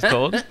 Is that what it's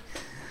called?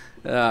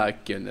 Oh,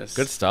 goodness.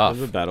 Good stuff.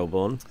 Was it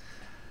Battleborn?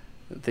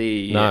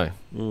 No.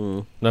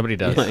 Nobody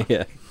does.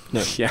 Yeah.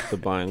 No, the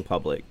buying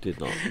public did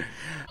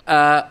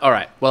not. All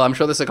right. Well, I'm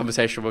sure this is a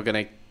conversation we're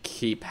going to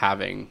keep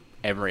having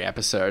every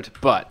episode,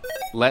 but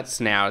let's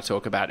now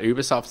talk about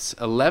Ubisoft's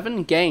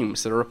 11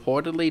 games that are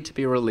reportedly to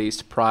be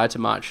released prior to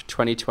March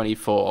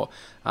 2024,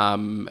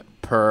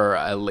 per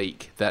a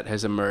leak that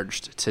has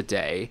emerged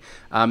today.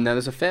 Now,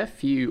 there's a fair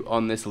few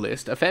on this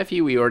list, a fair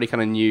few we already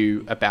kind of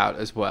knew about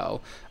as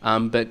well,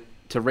 but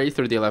to read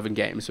through the 11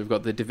 games, we've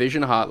got The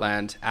Division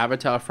Heartland,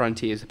 Avatar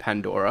Frontiers of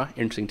Pandora,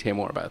 interesting to hear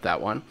more about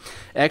that one,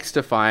 X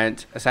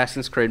Defiant,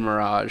 Assassin's Creed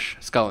Mirage,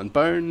 Skull and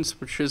Bones,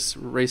 which has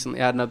recently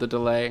had another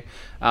delay,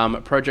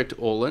 Project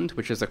Orland,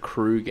 which is a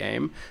crew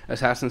game,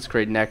 Assassin's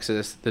Creed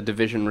Nexus, The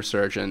Division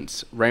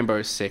Resurgence,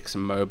 Rainbow Six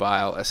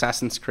Mobile,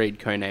 Assassin's Creed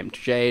Codenamed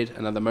Jade,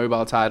 another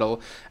mobile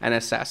title, and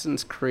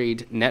Assassin's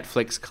Creed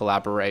Netflix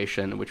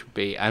collaboration, which would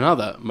be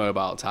another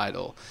mobile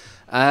title.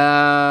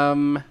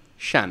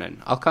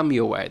 Shannon, I'll come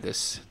your way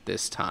this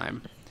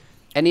time.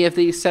 Any of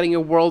these setting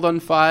your world on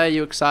fire? Are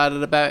you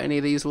excited about any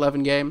of these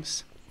 11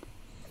 games?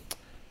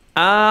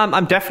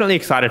 I'm definitely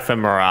excited for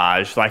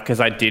Mirage, like, because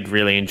I did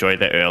really enjoy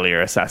the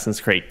earlier Assassin's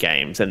Creed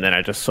games, and then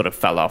I just sort of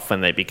fell off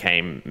when they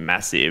became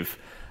massive.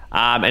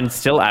 And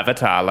still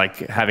Avatar, like,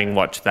 having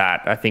watched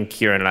that, I think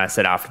Kieran and I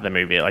said after the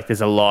movie, like,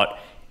 there's a lot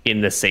in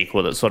the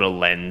sequel that sort of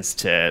lends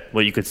to,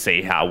 well, you could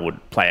see how it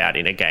would play out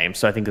in a game.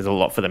 So I think there's a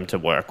lot for them to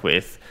work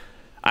with.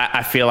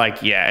 I feel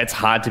like, it's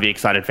hard to be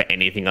excited for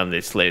anything on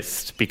this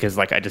list because,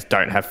 like, I just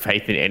don't have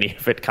faith in any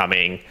of it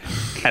coming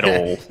at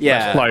all.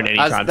 That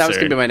was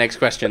going to be my next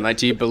question. Like,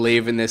 do you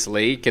believe in this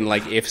leak? And,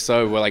 like, if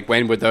so, well, like,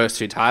 when would those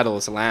two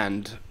titles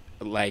land?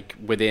 Like,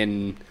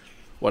 within,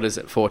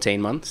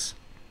 14 months?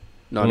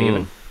 Not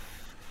even.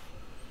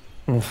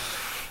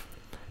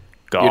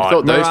 God, you'd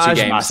thought those Mirage two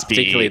games,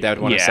 particularly, they would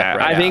want to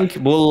separate I think,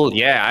 out.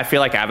 I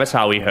feel like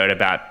Avatar we heard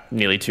about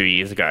nearly 2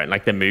 years ago, and,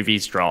 like, the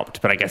movie's dropped,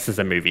 but I guess there's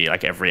a movie,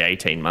 like, every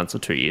 18 months or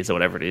 2 years or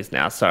whatever it is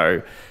now.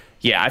 So,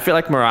 I feel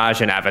like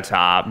Mirage and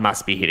Avatar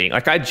must be hitting.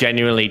 Like, I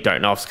genuinely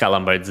don't know if Skull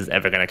and Bones is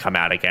ever going to come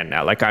out again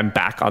now. Like, I'm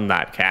back on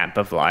that camp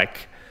of,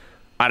 like,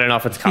 I don't know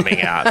if it's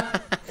coming out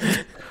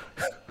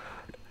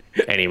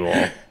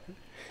anymore.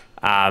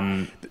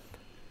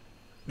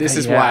 This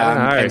is why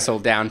I'm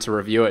penciled down to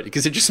review it,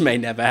 because it just may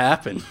never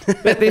happen.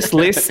 But this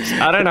list,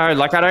 I don't know.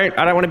 Like, I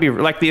don't want to be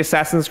like, the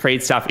Assassin's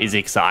Creed stuff is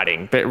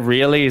exciting, but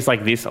really is,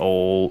 like, this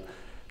all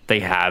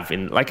they have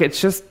in, like, it's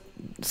just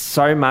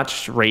so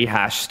much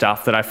rehash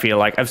stuff that I feel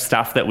like of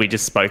stuff that we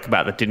just spoke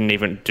about that didn't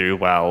even do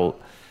well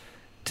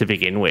to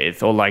begin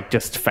with, or, like,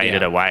 just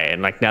faded away,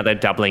 and, like, now they're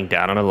doubling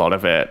down on a lot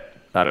of it.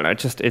 I don't know.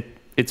 Just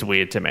it's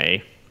weird to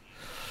me.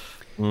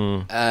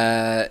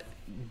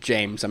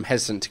 James, I'm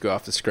hesitant to go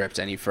off the script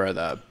any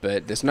further,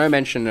 but there's no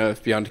mention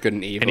of Beyond Good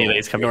and Evil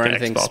or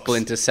anything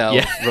Splinter Cell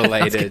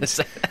related.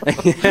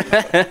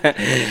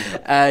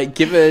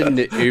 Given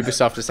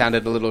Ubisoft has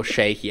sounded a little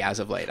shaky as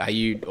of late, are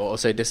you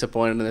also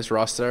disappointed in this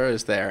roster?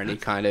 Is there any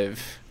kind of...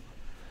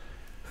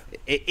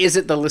 Is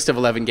it the list of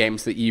 11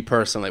 games that you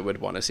personally would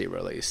want to see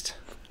released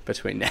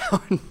between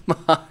now and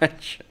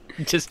March?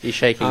 Just he's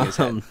shaking his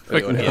head.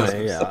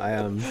 I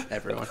am.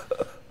 Everyone.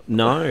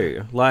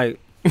 No, like...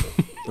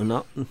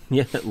 Not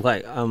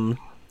like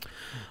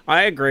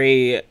I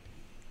agree.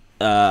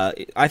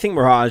 I think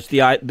Mirage,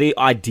 the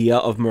idea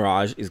of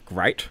Mirage is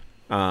great,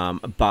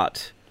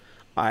 but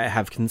I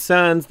have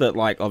concerns that,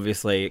 like,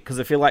 obviously, because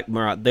I feel like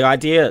Mirage, the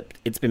idea,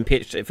 it's been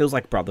pitched, it feels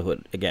like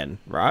Brotherhood again,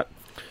 right?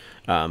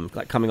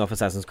 Like, coming off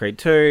Assassin's Creed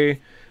 2,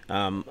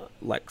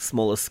 like,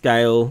 smaller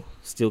scale,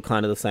 still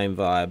kind of the same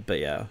vibe,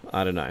 but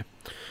I don't know.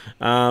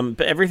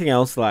 But everything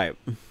else, like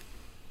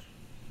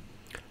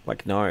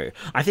no.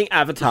 I think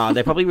Avatar,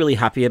 they're probably really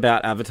happy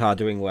about Avatar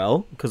doing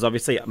well, because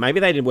obviously maybe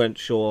they weren't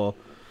sure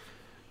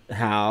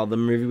how the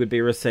movie would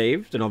be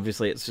received, and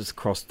obviously it's just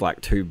crossed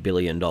like $2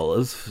 billion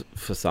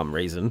for some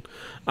reason.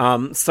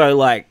 So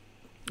like,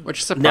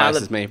 which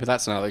surprises me, but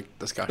that's another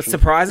discussion. It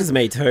surprises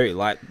me too.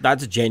 Like,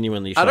 that's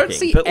genuinely shocking. I don't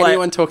see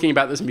anyone talking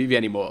about this movie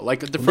anymore. Like,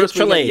 the first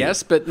weekend,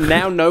 yes, but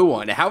now no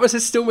one. How is it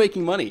still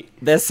making money?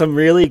 There's some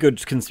really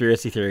good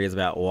consistency theories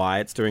about why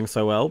it's doing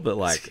so well, but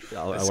like,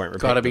 I won't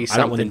repeat. Got to be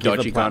something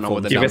dodgy going on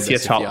with the numbers. Give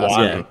us your top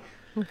one.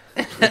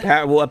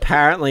 Well,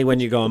 apparently when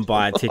you go and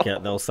buy a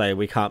ticket, they'll say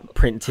we can't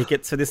print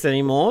tickets for this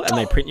anymore, and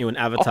they print you an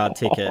Avatar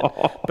ticket,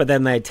 but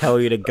then they tell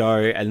you to go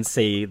and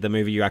see the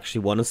movie you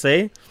actually want to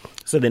see.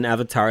 So then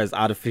Avatar is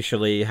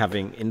artificially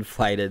having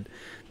inflated.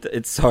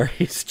 It's so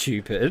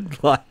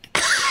stupid. Like,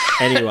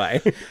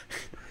 anyway,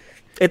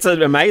 it's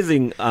an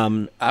amazing I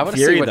want to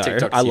see what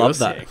TikToks I love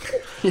that.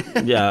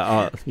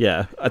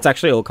 Yeah. It's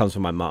actually all comes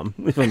from my mum.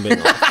 If I'm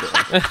being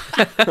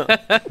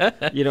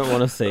honest, you don't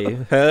want to see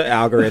her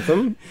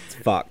algorithm. It's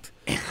fucked.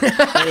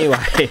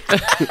 Anyway,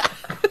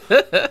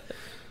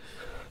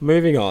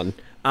 moving on.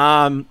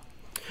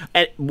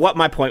 And what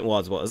my point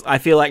was I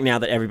feel like now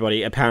that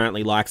everybody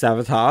apparently likes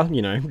Avatar,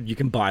 you know, you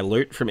can buy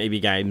loot from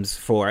EB Games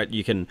for it.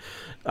 You can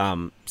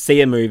see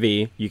a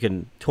movie. You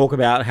can talk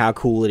about how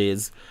cool it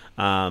is.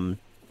 I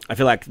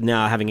feel like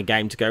now having a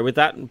game to go with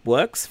that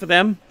works for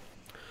them.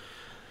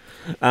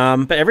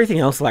 But everything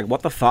else, like,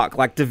 what the fuck?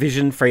 Like,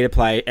 Division,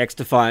 free-to-play,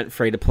 X-Defiant,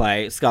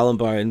 free-to-play, Skull and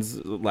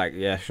Bones, like,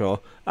 yeah,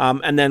 sure.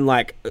 And then,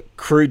 like,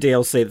 Crew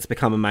DLC that's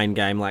become a main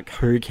game, like,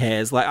 who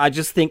cares? Like, I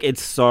just think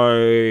it's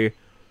so...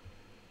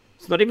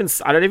 It's not even...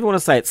 I don't even want to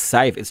say it's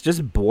safe. It's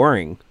just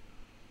boring.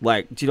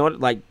 Like, do you know what...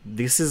 Like,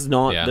 this is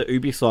not the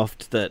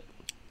Ubisoft that...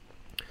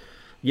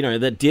 You know,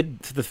 that did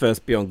the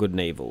first Beyond Good and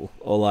Evil,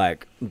 or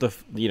like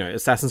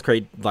Assassin's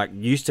Creed, like,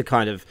 used to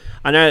kind of.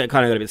 I know it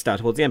kind of got a bit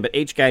started towards the end, but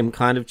each game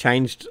kind of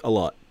changed a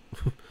lot.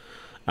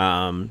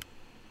 I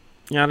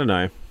don't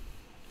know.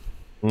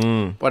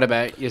 What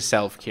about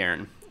yourself,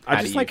 Kieran?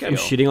 I'm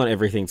shitting on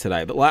everything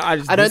today, but like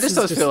I know this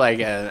does feel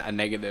like a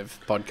negative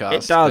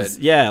podcast. It does,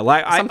 yeah.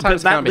 Like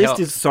sometimes that list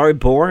is so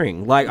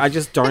boring. Like I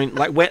just don't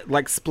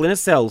like Splinter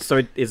Cell. So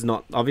it is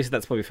not obviously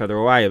that's probably further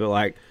away, but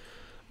like.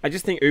 I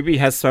just think Ubi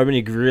has so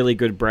many really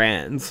good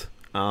brands.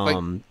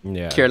 Kieran,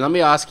 let me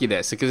ask you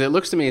this, because it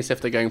looks to me as if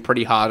they're going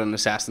pretty hard on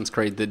Assassin's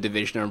Creed, The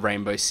Division, and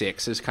Rainbow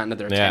Six as kind of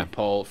their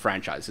tentpole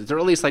franchises. Or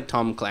at least like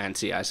Tom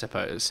Clancy, I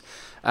suppose.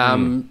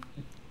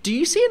 Do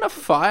you see enough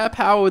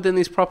firepower within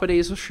these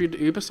properties, or should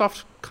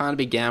Ubisoft kind of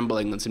be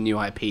gambling on some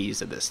new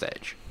IPs at this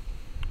stage?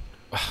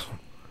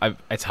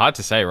 It's hard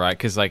to say, right?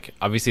 Because like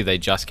obviously they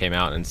just came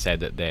out and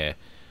said that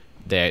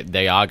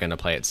they are going to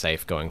play it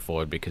safe going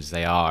forward, because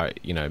they are,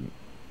 you know,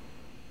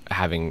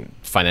 having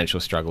financial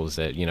struggles,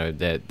 that, you know,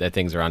 their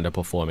things are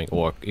underperforming,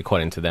 or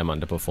according to them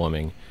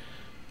underperforming.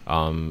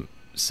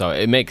 So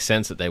it makes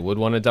sense that they would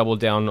want to double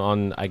down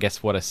on, I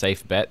guess, what are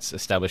safe bets,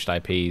 established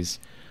IPs,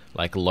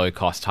 like low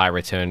cost, high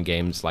return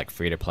games, like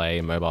free to play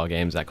mobile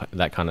games,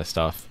 that kind of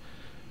stuff.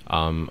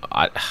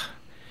 The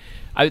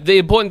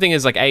important thing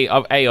is like a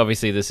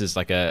obviously this is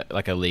like a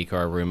leak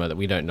or a rumor that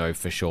we don't know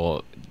for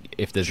sure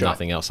if there's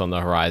nothing else on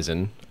the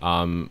horizon.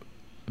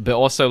 But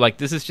also, like,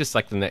 this is just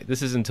like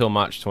this is until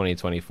March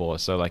 2024.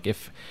 So like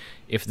if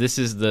this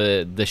is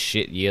the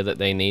shit year that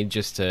they need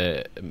just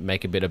to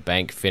make a bit of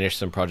bank, finish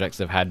some projects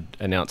they've had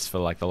announced for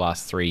like the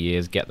last 3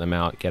 years, get them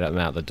out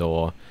the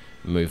door,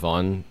 move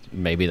on.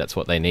 Maybe that's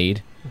what they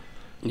need.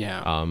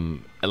 Yeah.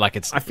 Like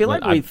it's. I feel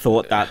like we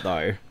thought that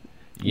though.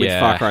 With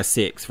Far Cry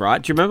 6,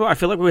 right? Do you remember? I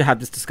feel like we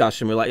had this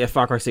discussion. We're like, yeah,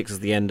 Far Cry 6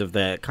 is the end of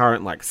their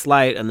current like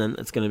slate, and then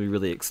it's going to be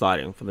really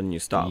exciting for the new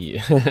stuff.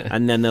 Yeah.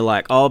 And then they're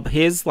like, oh,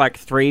 here's like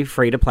 3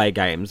 free-to-play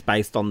games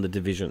based on The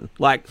Division.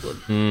 Like,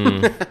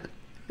 and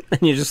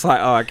you're just like,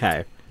 oh,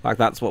 okay. Like,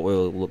 that's what we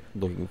were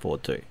looking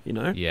forward to, you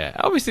know? Yeah.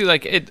 Obviously,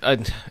 like,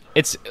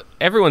 it's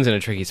everyone's in a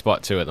tricky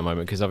spot, too, at the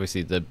moment, because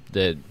obviously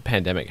the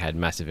pandemic had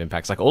massive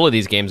impacts. Like, all of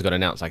these games got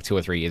announced, like, 2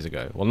 or 3 years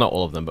ago. Well, not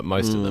all of them, but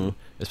most of them,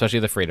 especially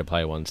the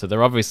free-to-play ones. So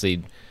they're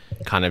obviously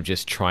kind of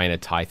just trying to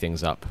tie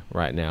things up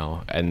right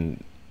now,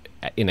 and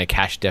in a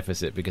cash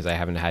deficit because they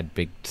haven't had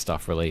big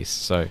stuff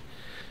released. So,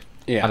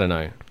 yeah. I don't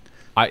know.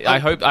 I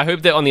hope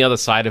that on the other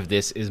side of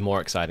this is more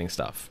exciting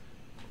stuff.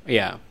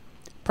 Yeah.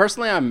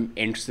 Personally, I'm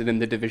interested in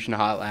The Division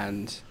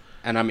Heartland,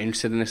 and I'm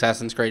interested in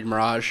Assassin's Creed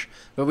Mirage,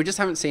 but we just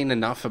haven't seen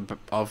enough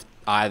of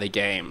either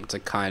game to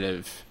kind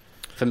of,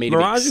 for me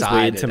Mirage to be excited. Mirage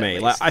is weird to me.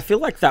 Like, I feel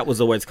like that was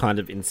always kind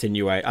of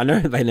insinuate. I know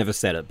they never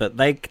said it, but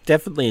they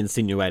definitely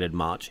insinuated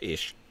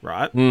March-ish,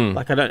 right?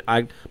 Like,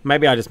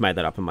 maybe I just made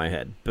that up in my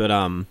head, but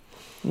no,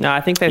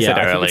 I think they said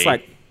early.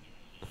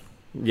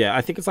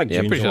 I think it's like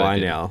June, July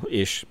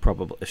now-ish,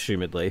 probably,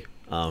 assumedly.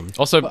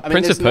 Also,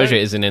 Prince of Persia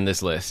isn't in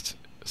this list.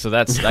 So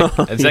is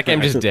that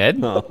game just dead?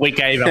 Oh. We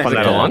gave up on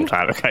that a long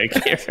time ago,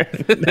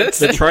 Kieran.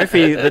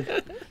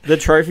 The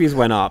trophies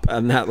went up,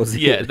 and that was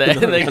then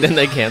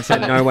they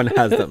cancelled. No one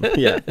has them.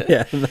 Yeah.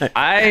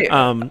 I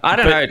don't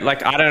know.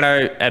 Like, I don't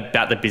know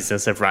about the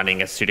business of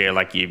running a studio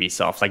like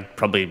Ubisoft, like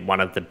probably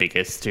one of the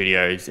biggest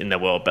studios in the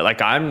world. But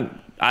like,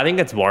 I think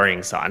it's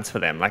worrying signs for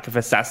them. Like, if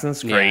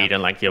Assassin's Creed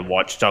and like your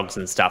Watch Dogs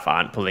and stuff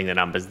aren't pulling the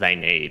numbers they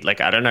need, like,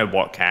 I don't know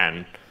what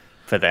can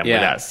for them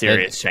without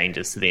serious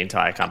changes to the T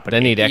company. They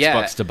need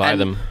Xbox to buy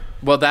them.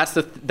 Well,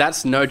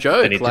 that's no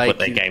joke. They need to put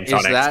their games on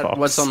is that Xbox.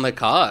 what's on the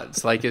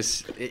cards? Like,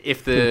 if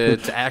the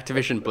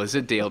Activision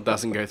Blizzard deal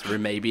doesn't go through,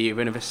 maybe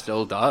even if it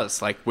still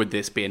does, like, would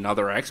this be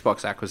another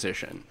Xbox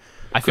acquisition?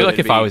 I feel like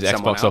if I was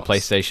Xbox or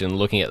PlayStation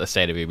looking at the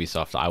state of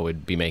Ubisoft, I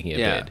would be making a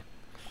bid.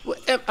 Well,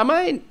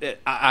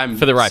 I'm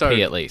for their IP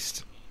at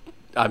least.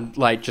 I'm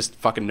like just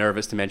fucking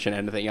nervous to mention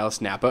anything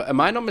else now. But am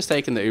I not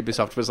mistaken that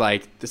Ubisoft was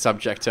like the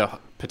subject to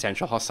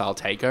potential hostile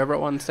takeover at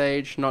one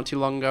stage not too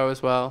long ago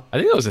as well? I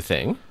think that was a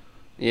thing.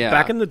 Yeah,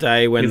 Back in the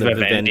day when the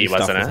Vivendi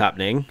stuff wasn't was it?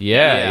 happening.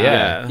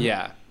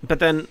 Yeah. But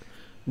then,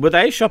 were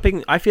they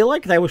shopping? I feel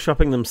like they were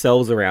shopping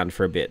themselves around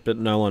for a bit, but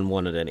no one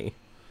wanted any.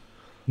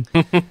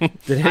 Did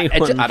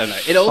anyone? I don't know.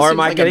 It all or seems am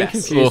I like getting a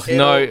mess. confused?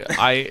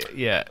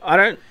 I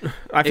don't.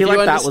 I feel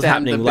like that was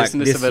happening the like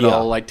business this of it year.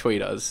 all, like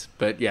tweet us.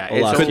 But yeah,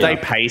 Or last Could year. they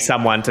pay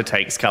someone to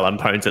take Skull and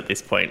Bones at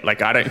this point?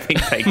 Like, I don't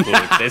think they could.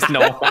 There's no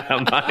amount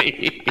of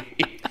money.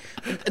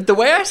 The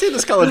way I see the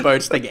Skull and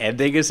Bones thing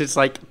ending is it's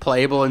like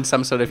playable in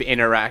some sort of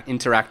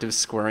interactive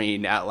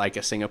screen at like a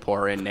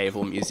Singaporean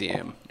naval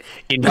museum.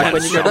 In Like one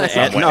when you go to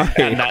shot the air-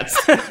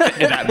 somewhere,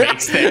 and that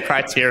meets their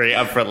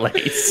criteria of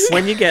release.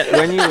 When you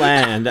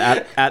land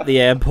at the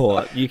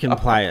airport, you can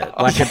play it.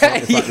 Like it's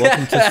like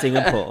Welcome to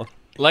Singapore.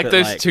 like But,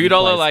 those like, $2 you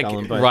play like Skull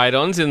and Bones.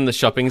 ride-ons in the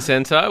shopping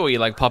center where you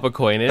like pop a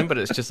coin in, but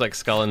it's just like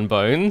Skull and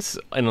Bones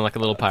and like a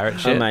little pirate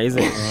ship.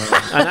 Amazing.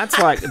 And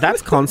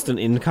that's constant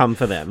income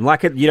for them.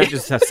 Like you don't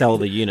just sell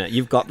the unit.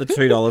 You've got the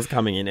 $2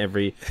 coming in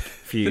every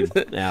few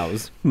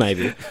hours,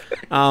 maybe.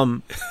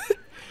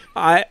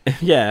 I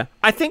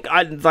think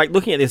I like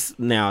looking at this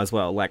now as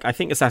well. Like I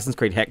think Assassin's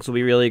Creed Hex will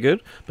be really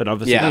good, but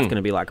obviously that's going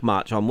to be like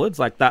March onwards.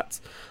 Like that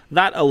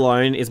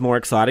alone is more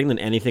exciting than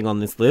anything on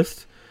this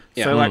list.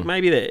 Yeah. So like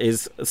maybe there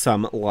is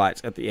some light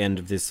at the end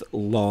of this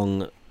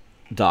long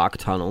dark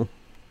tunnel.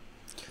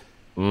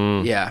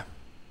 Yeah,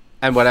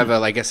 and whatever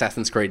like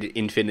Assassin's Creed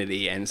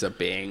Infinity ends up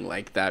being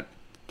like that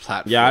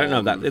platform. Yeah, I don't know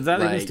if that is that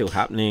like, even still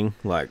happening.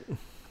 Like,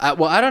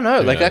 well, I don't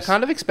know. Like I knows?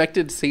 kind of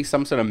expected to see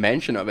some sort of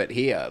mention of it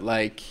here.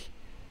 Like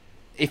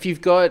if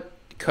you've got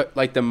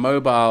like the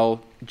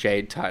mobile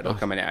Jade title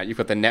coming out, you've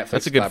got the Netflix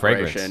That's a good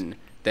collaboration. fragrance.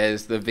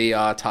 There's the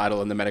VR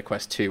title in the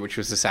MetaQuest 2, which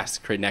was Assassin's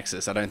Creed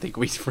Nexus. I don't think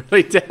we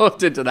really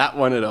delved into that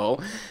one at all.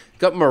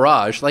 Got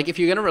Mirage. Like, if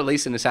you're going to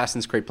release an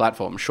Assassin's Creed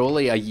platform,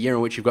 surely a year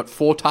in which you've got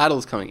 4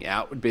 titles coming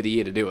out would be the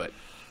year to do it.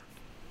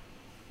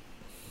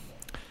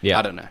 Yeah.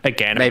 I don't know.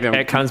 Again, Maybe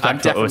it comes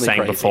back to what we were definitely saying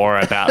crazy. before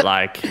about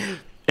like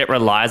it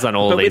relies on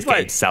all But these with, like-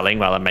 games selling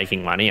while they're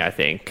making money. I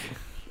think.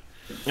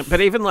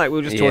 but even like we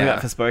were just talking Yeah.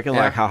 about Forspoken,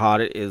 Yeah. like how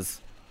hard it is.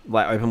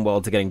 Like open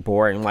worlds are getting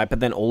boring, like but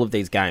then all of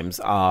these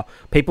games are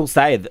people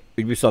say that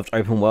Ubisoft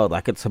open world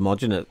like it's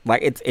homogenous,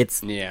 like it's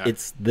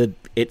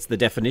the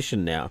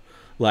definition now,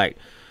 like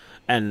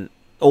and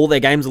all their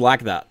games are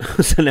like that.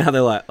 So now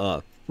they're like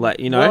like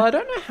you know. Well, I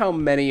don't know how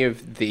many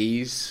of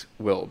these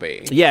will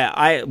be. Yeah,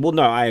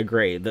 I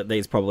agree that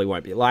these probably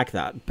won't be like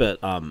that, but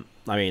I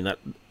mean that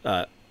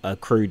a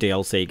Crew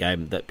DLC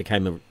game that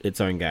became its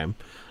own game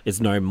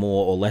is no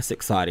more or less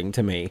exciting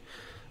to me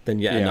than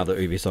yet another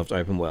Ubisoft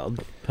open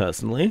world,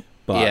 personally.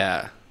 But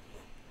Yeah.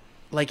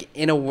 Like,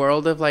 in a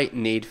world of, like,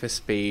 Need for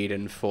Speed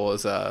and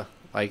Forza,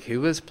 like, who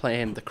was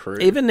playing the Crew?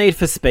 even Need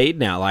for Speed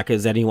now, like,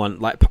 is anyone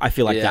like? I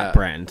feel like Yeah. that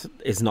brand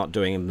is not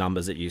doing the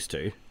numbers it used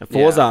to.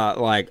 Forza,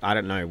 like, I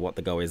don't know what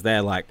the go is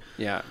there. Like,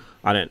 Yeah.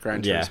 I don't.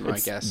 Gran Yeah, Turismo, I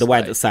it's guess, the way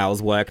like- that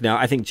sales work now.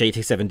 I think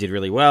GT7 did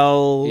really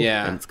well.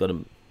 Yeah. and it's got a.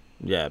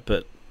 Yeah,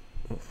 but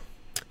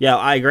yeah,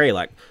 I agree.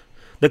 Like,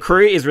 the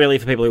Crew is really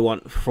for people who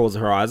want Forza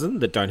Horizon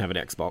that don't have an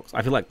Xbox.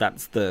 I feel like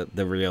that's the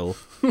real.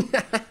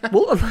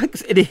 Well, like,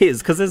 it is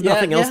because there's Yeah,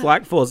 nothing else yeah.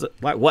 like Forza.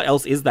 Like, what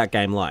else is that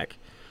game like?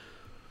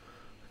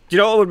 Do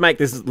you know what would make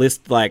this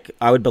list like?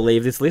 I would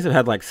believe this list. It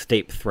had like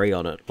Steep 3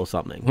 on it or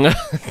something,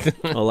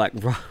 or like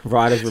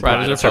Riders Republic.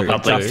 Riders 2.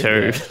 Republic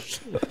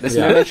Just 2. There's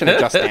no mention of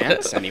Just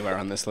Dance anywhere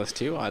on this list,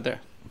 too, either.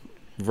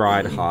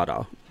 Ride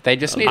harder. They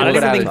just need I to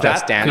don't put out a think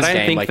Just that- I Dance don't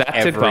game, think like, that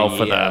did every well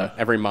for them.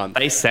 every month.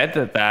 They said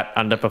that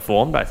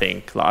underperformed. I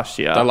think last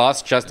year. The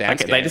last Just Like,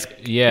 Dance they game. just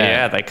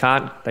Yeah. they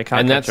can't And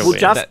catch that's- a Well, win.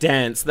 Just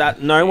Dance,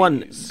 that no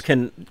one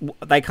can.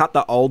 They cut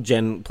the old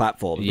gen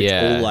platform, which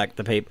Yeah. all like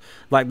the people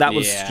like that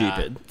was Yeah.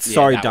 stupid, Yeah,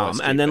 so that dumb. was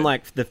And then stupid.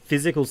 like the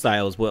physical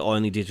sales were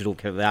only digital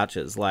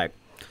vouchers. Like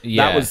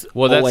That was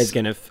always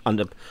going to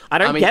I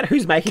don't get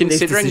who's making these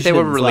decisions. Considering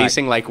they were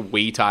releasing like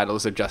Wii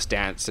titles of Just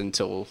Dance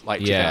until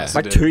like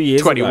 2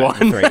 years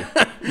 21. ago.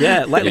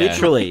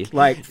 Literally.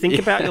 Like, think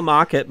about your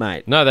market,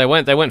 mate. No,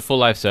 they went full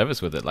live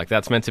service with it. Like,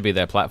 that's meant to be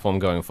their platform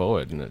going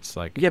forward, and it's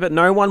like... Yeah, but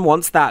no one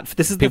wants that.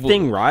 This is the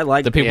thing, right?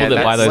 Like, the people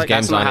that buy those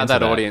games that's not how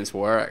that audience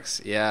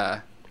works.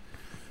 Yeah.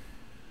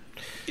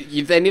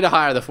 They need to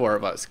hire the four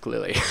of us,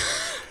 clearly.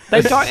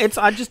 They don't.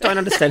 I just don't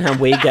understand how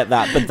we get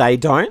that, but they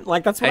don't.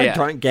 Like, that's what I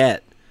don't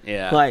get.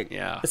 Yeah. Like,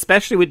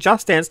 especially with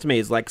Just Dance, to me,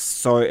 is like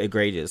so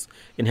egregious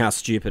in how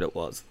stupid it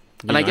was.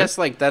 And I guess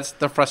like that's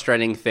the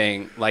frustrating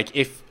thing. Like,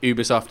 if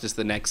Ubisoft is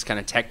the next kind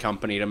of tech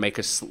company to make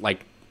us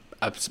like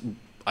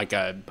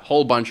a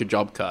whole bunch of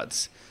job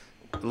cuts,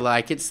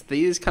 like it's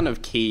these kind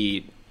of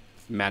key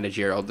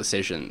managerial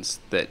decisions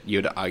that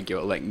you'd argue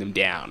are letting them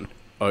down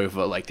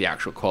over like the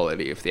actual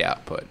quality of the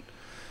output.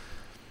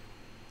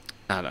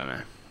 I don't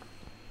know.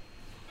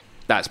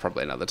 That's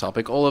probably another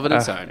topic all of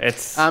its own.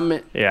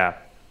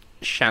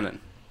 Shannon,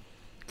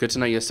 good to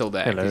know you're still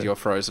there because you're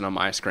frozen on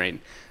my screen.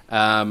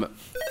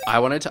 I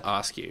wanted to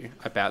ask you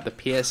about the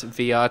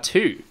PSVR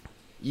 2.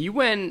 You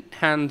went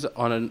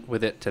hands-on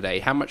with it today.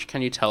 How much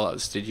can you tell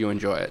us? Did you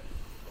enjoy it?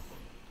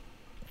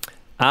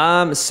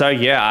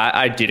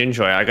 I did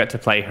enjoy it. I got to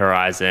play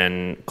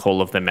Horizon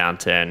Call of the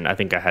Mountain. I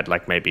think I had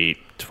like maybe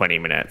 20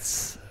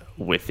 minutes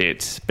with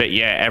it. But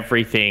yeah,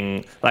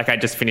 everything, like I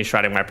just finished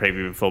writing my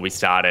preview before we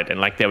started, and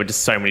like there were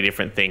just so many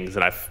different things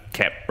that I've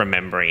kept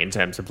remembering in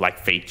terms of like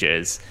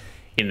features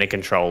in the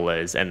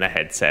controllers and the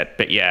headset.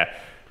 But yeah,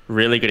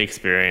 really good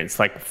experience,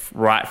 like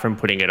right from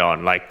putting it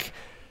on, like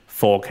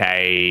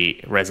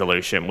 4K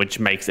resolution, which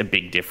makes a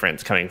big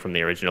difference coming from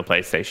the original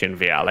PlayStation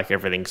VR. Like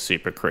everything's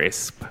super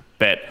crisp.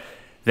 But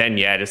then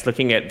just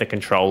looking at the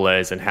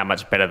controllers and how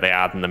much better they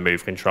are than the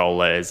Move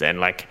controllers, and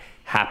like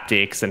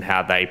haptics and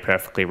how they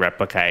perfectly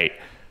replicate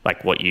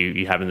like what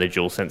you have in the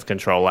DualSense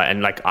controller,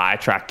 and like eye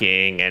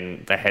tracking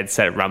and the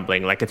headset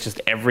rumbling. Like it's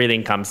just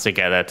everything comes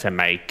together to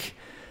make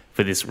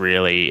for this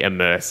really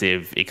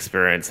immersive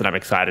experience that I'm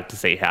excited to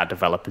see how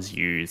developers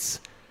use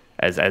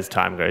as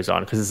time goes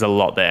on, because there's a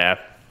lot there.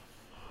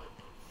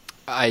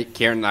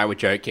 Kieran and I were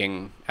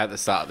joking at the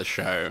start of the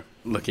show,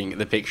 looking at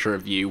the picture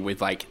of you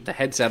with like the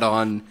headset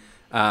on,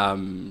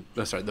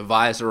 the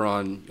visor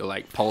on, your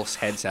like Pulse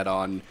headset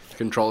on,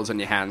 controllers on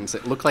your hands.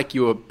 It looked like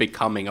you were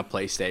becoming a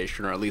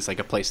PlayStation, or at least like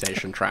a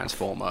PlayStation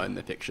transformer in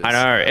the pictures. I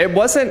know. It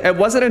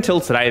wasn't until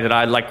today that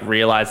I like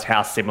realized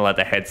how similar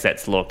the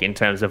headsets look in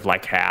terms of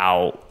like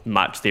how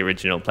much the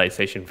original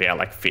PlayStation VR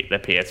like fit the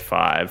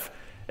PS5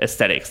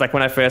 aesthetics. Like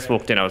when I first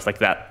walked in, I was like,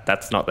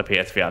 that's not the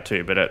PSVR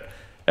 2, but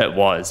it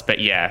was. But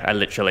yeah, I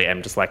literally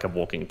am just like a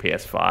walking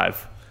PS5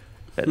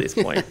 at this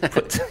point.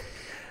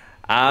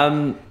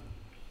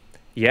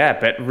 Yeah,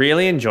 but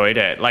really enjoyed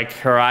it. Like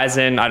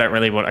Horizon, I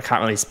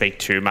can't really speak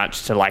too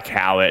much to like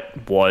how it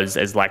was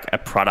as like a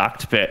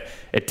product, but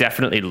it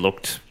definitely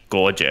looked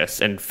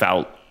gorgeous and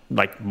felt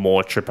like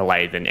more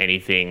AAA than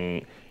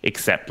anything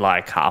except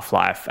like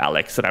Half-Life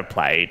Alyx that I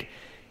played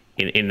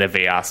in the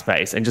VR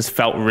space, and just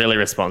felt really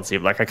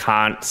responsive. Like I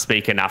can't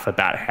speak enough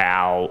about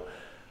how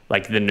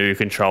like the new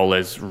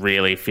controllers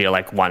really feel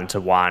like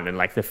one-to-one, and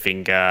like the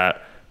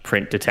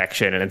fingerprint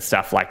detection and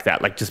stuff like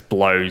that like just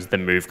blows the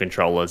Move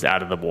controllers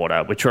out of the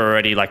water, which were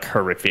already like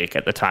horrific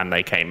at the time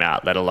they came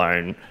out, let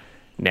alone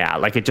now.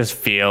 Like it just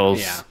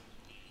feels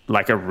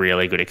like a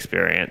really good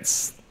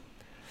experience.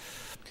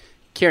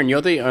 Kieran,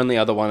 you're the only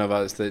other one of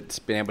us that's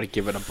been able to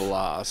give it a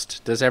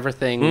blast. Does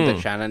everything that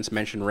Shannon's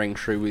mentioned ring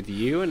true with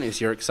you, and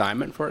is your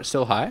excitement for it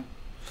still high?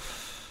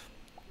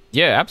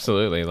 Yeah,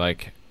 absolutely.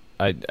 Like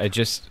I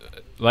just,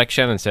 like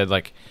Shannon said,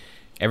 like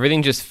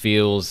everything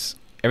feels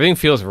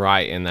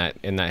right in that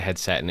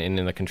headset and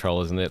in the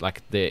controllers, and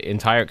the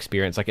entire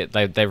experience. Like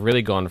they've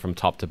really gone from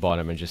top to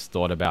bottom and just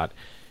thought about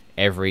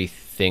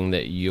everything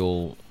that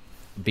you'll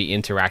be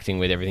interacting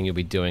with, everything you'll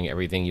be doing,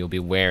 everything you'll be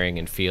wearing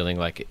and feeling.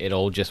 Like it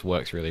all just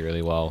works really,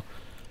 really well.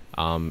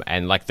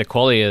 And like the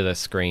quality of the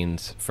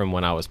screens from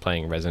when I was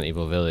playing Resident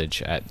Evil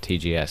Village at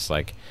TGS,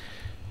 like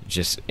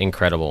just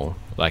incredible.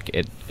 Like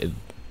it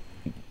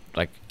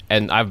like,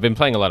 and I've been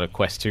playing a lot of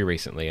Quest 2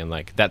 recently, and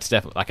like that's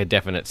like a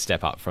definite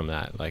step up from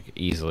that, like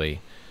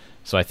easily.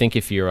 So I think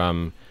if you're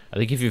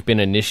if you've been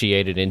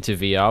initiated into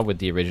VR with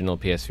the original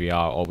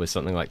PSVR or with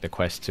something like the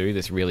Quest 2,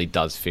 this really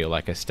does feel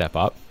like a step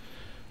up.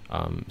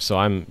 So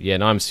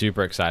I'm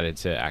super excited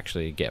to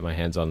actually get my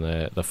hands on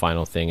the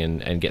final thing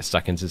and get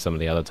stuck into some of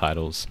the other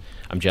titles.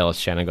 I'm jealous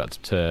Shannon got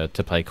to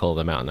play Call of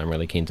the Mountain. I'm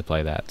really keen to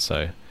play that.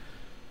 So,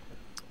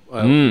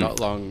 well, not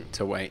long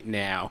to wait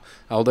now.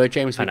 Although,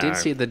 James, we did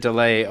see the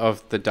delay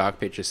of the Dark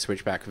Pictures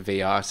Switchback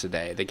VR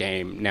today. The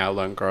game now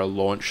longer a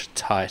launch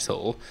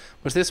title.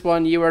 Was this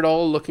one you were at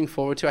all looking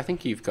forward to? I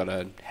think you've got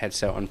a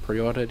headset on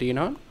pre-order, do you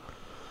not?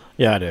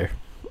 Yeah, I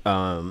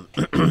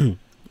do.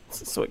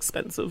 It's so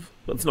expensive.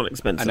 Well, it's not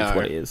expensive for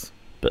what it is,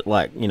 but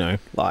like, you know,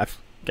 life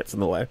gets in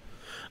the way.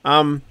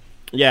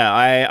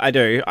 Yeah, I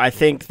do. I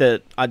think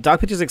that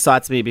Dark Pictures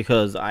excites me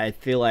because I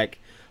feel like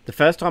the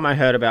first time I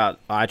heard about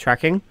eye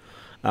tracking,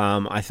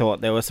 I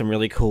thought there were some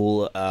really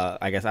cool,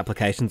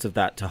 applications of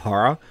that to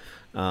horror.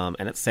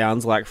 And it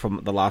sounds like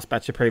from the last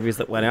batch of previews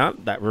that went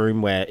out, that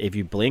room where if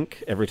you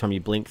blink, every time you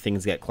blink,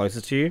 things get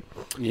closer to you.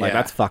 Yeah. Like,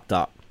 that's fucked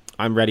up.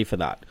 I'm ready for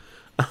that.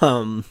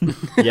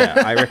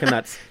 I reckon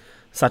that's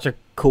such a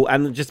cool...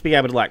 And just being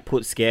able to, like,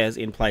 put scares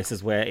in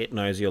places where it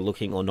knows you're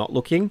looking or not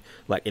looking,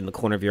 like in the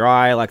corner of your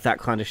eye, like that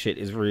kind of shit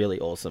is really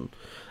awesome.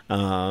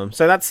 So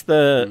that's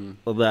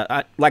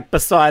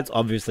besides,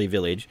 obviously,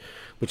 Village,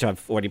 which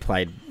I've already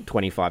played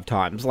 25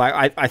 times.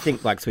 Like, I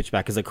think, like,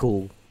 Switchback is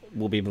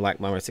will be like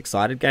my most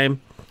excited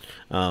game,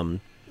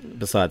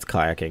 besides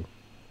kayaking.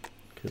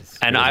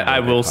 And I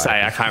will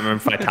say, I can't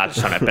remember if I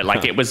touched on it, but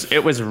like it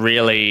was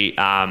really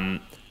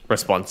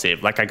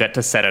responsive. Like I got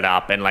to set it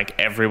up, and like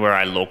everywhere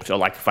I looked, or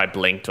like if I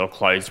blinked or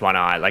closed one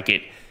eye, like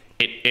it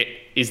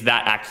is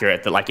that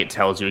accurate that like it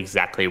tells you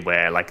exactly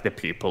where like the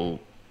pupil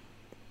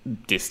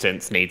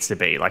distance needs to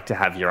be, like to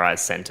have your eyes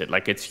centered.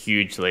 Like it's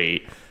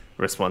hugely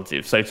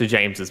responsive. So to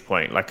James's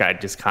point, like I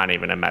just can't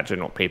even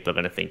imagine what people are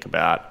going to think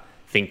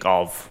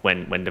of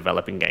when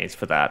developing games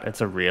for that.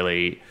 It's a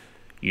really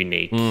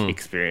unique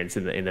experience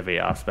in the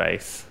VR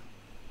space.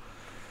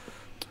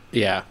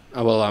 Yeah,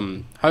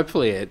 well,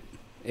 hopefully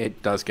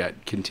it does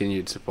get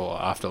continued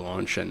support after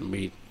launch, and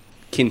we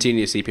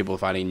continue to see people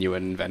finding new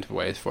and inventive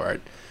ways for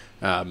it.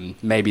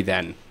 Maybe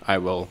then I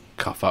will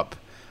cough up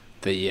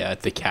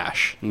the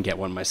cash and get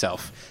one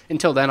myself.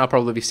 Until then, I'll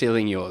probably be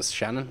stealing yours.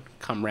 Shannon,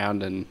 come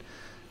round and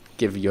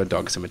give your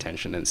dog some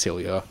attention and steal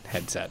your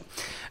headset.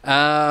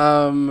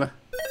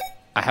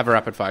 I have a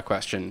rapid-fire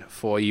question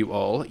for you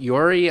all.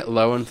 Yuri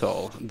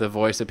Lowenthal, the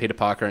voice of Peter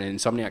Parker in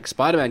Insomniac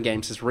Spider-Man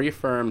games, has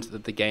reaffirmed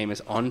that the game is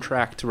on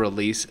track to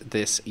release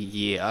this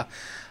year.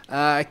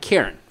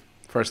 Kieran,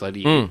 first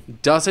lady,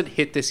 does it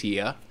hit this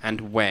year,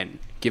 and when?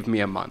 Give me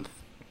a month.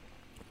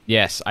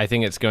 Yes, I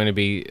think it's going to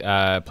be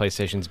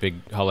PlayStation's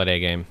big holiday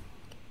game.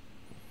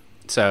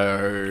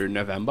 So,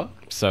 November?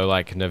 So,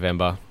 like,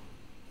 November.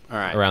 All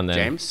right. Around then.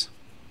 James?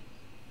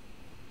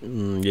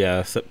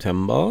 Yeah,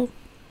 September.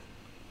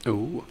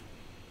 Ooh.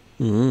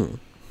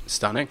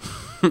 Stunning.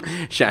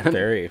 Shannon?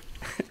 Very.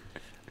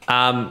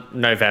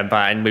 November,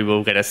 and we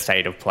will get a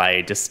state of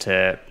play just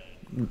to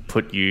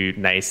put you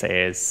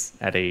naysayers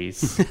at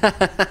ease.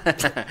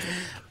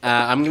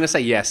 I'm going to say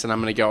yes, and I'm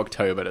going to go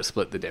October to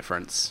split the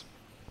difference.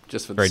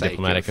 Just for the Very sake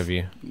diplomatic of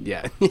you.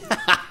 Yeah.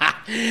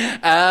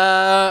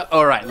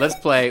 All right, let's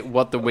play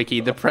What the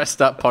Wiki, the Press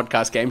Start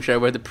podcast game show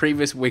where the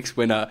previous week's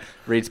winner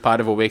reads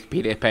part of a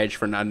Wikipedia page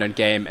for an unknown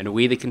game, and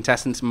we, the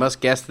contestants, must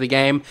guess the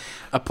game.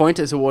 A point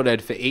is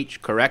awarded for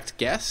each correct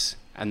guess,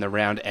 and the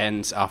round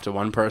ends after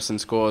one person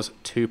scores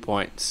 2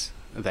 points.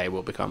 They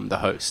will become the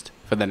host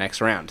for the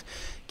next round.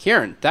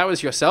 Kieran, that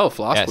was yourself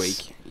last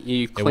week.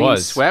 You clean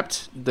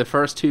swept. The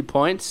first 2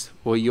 points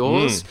were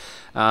yours.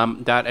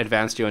 That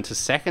advanced you into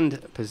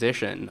second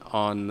position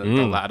on the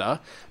ladder.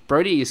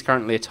 Brody is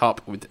currently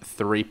atop with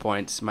 3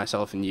 points.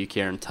 Myself and you,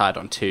 Kieran, tied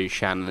on 2.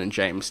 Shannon and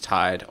James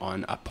tied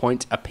on a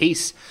point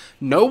apiece.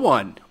 No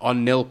one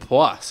on nil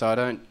point, so I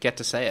don't get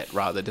to say it,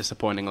 rather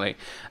disappointingly.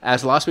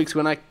 As last week's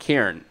winner,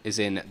 Kieran is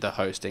in the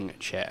hosting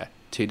chair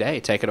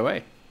today. Take it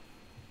away.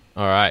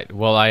 All right.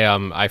 Well,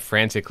 I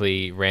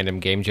frantically random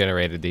game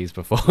generated these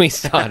before we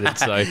started,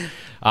 so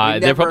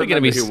they're probably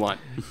going to be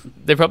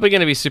they're probably going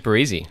to be super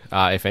easy,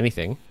 if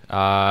anything.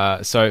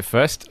 So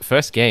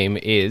first game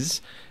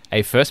is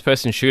a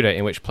first-person shooter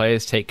in which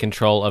players take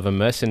control of a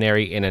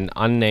mercenary in an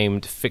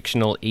unnamed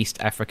fictional East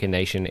African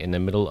nation in the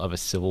middle of a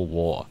civil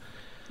war.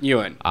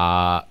 Ewan.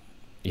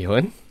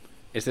 Ewan?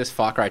 Is this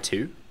Far Cry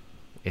 2?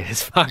 It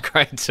is Far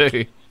Cry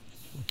 2.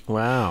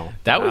 Wow.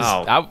 That was...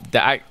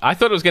 I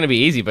thought it was going to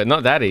be easy, but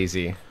not that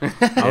easy.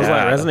 I was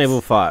like, Resident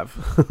Evil 5.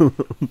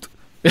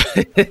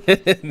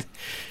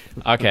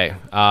 Okay.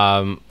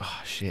 Oh,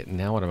 shit.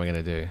 Now what am I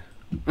going to do?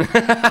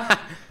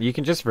 You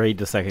can just read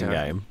the second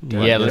game.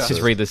 Yeah, let's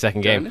just read the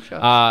second game.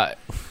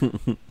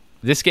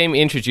 This game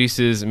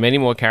introduces many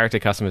more character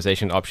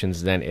customization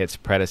options than its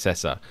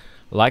predecessor.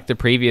 Like the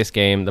previous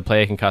game, the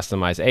player can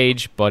customize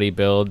age, body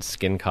build,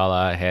 skin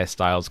color,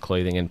 hairstyles,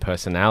 clothing, and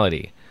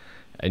personality.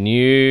 A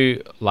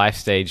new life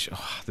stage,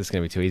 this is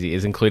going to be too easy,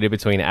 is included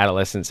between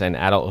adolescence and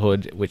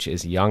adulthood, which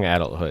is young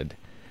adulthood.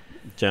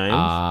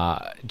 James?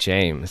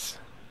 James.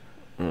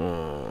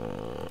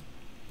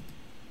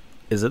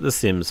 Is it The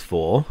Sims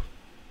 4?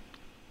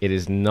 It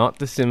is not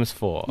The Sims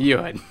 4.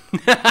 Ewan.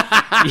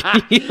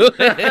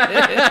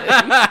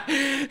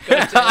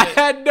 I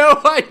had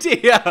no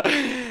idea.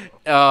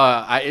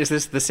 Is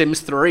this The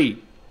Sims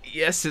 3?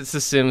 Yes, it's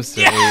The Sims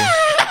 3. Yeah!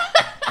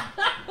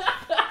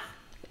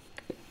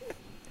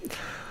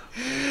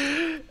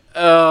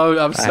 Oh,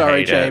 I'm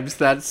sorry, James.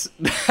 That's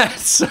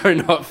so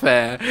not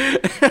fair.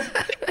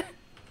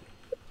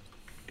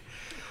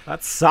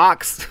 That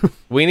sucks.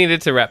 We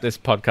needed to wrap this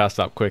podcast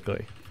up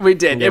quickly. We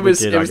did. Yeah, it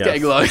was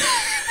getting long.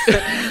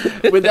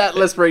 With that,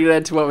 let's bring it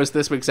into what was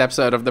this week's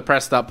episode of the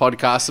Press Start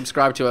podcast.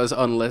 Subscribe to us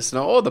on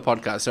Listener or the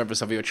podcast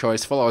service of your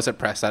choice. Follow us at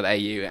press.au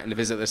and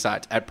visit the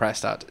site at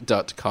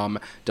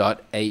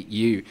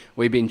pressstart.com.au.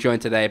 We've been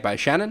joined today by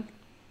Shannon.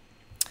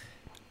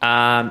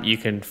 You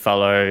can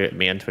follow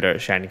me on Twitter at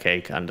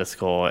 @shancake_,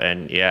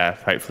 and yeah,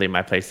 hopefully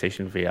my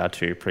PlayStation VR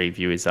 2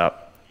 preview is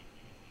up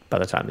by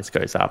the time this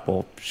goes up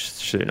or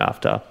soon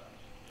after.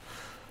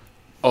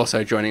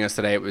 Also joining us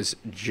today, it was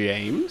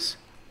James.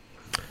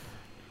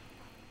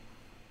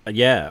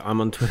 Yeah,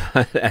 I'm on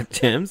Twitter at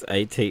Jams,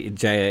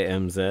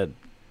 ATJAMZ.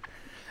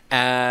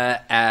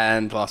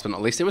 And last but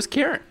not least, it was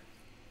Kieran.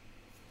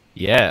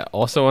 Yeah,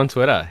 also on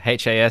Twitter,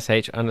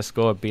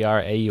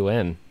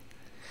 HASH_BRAUN.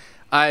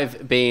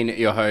 I've been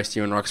your host,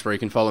 Ewan Roxburgh. You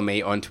can follow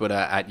me on Twitter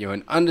at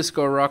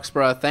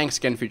Ewan_Roxburgh. Thanks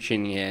again for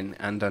tuning in,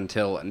 and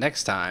until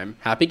next time,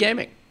 happy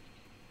gaming.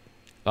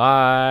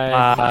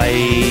 Bye.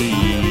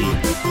 Bye.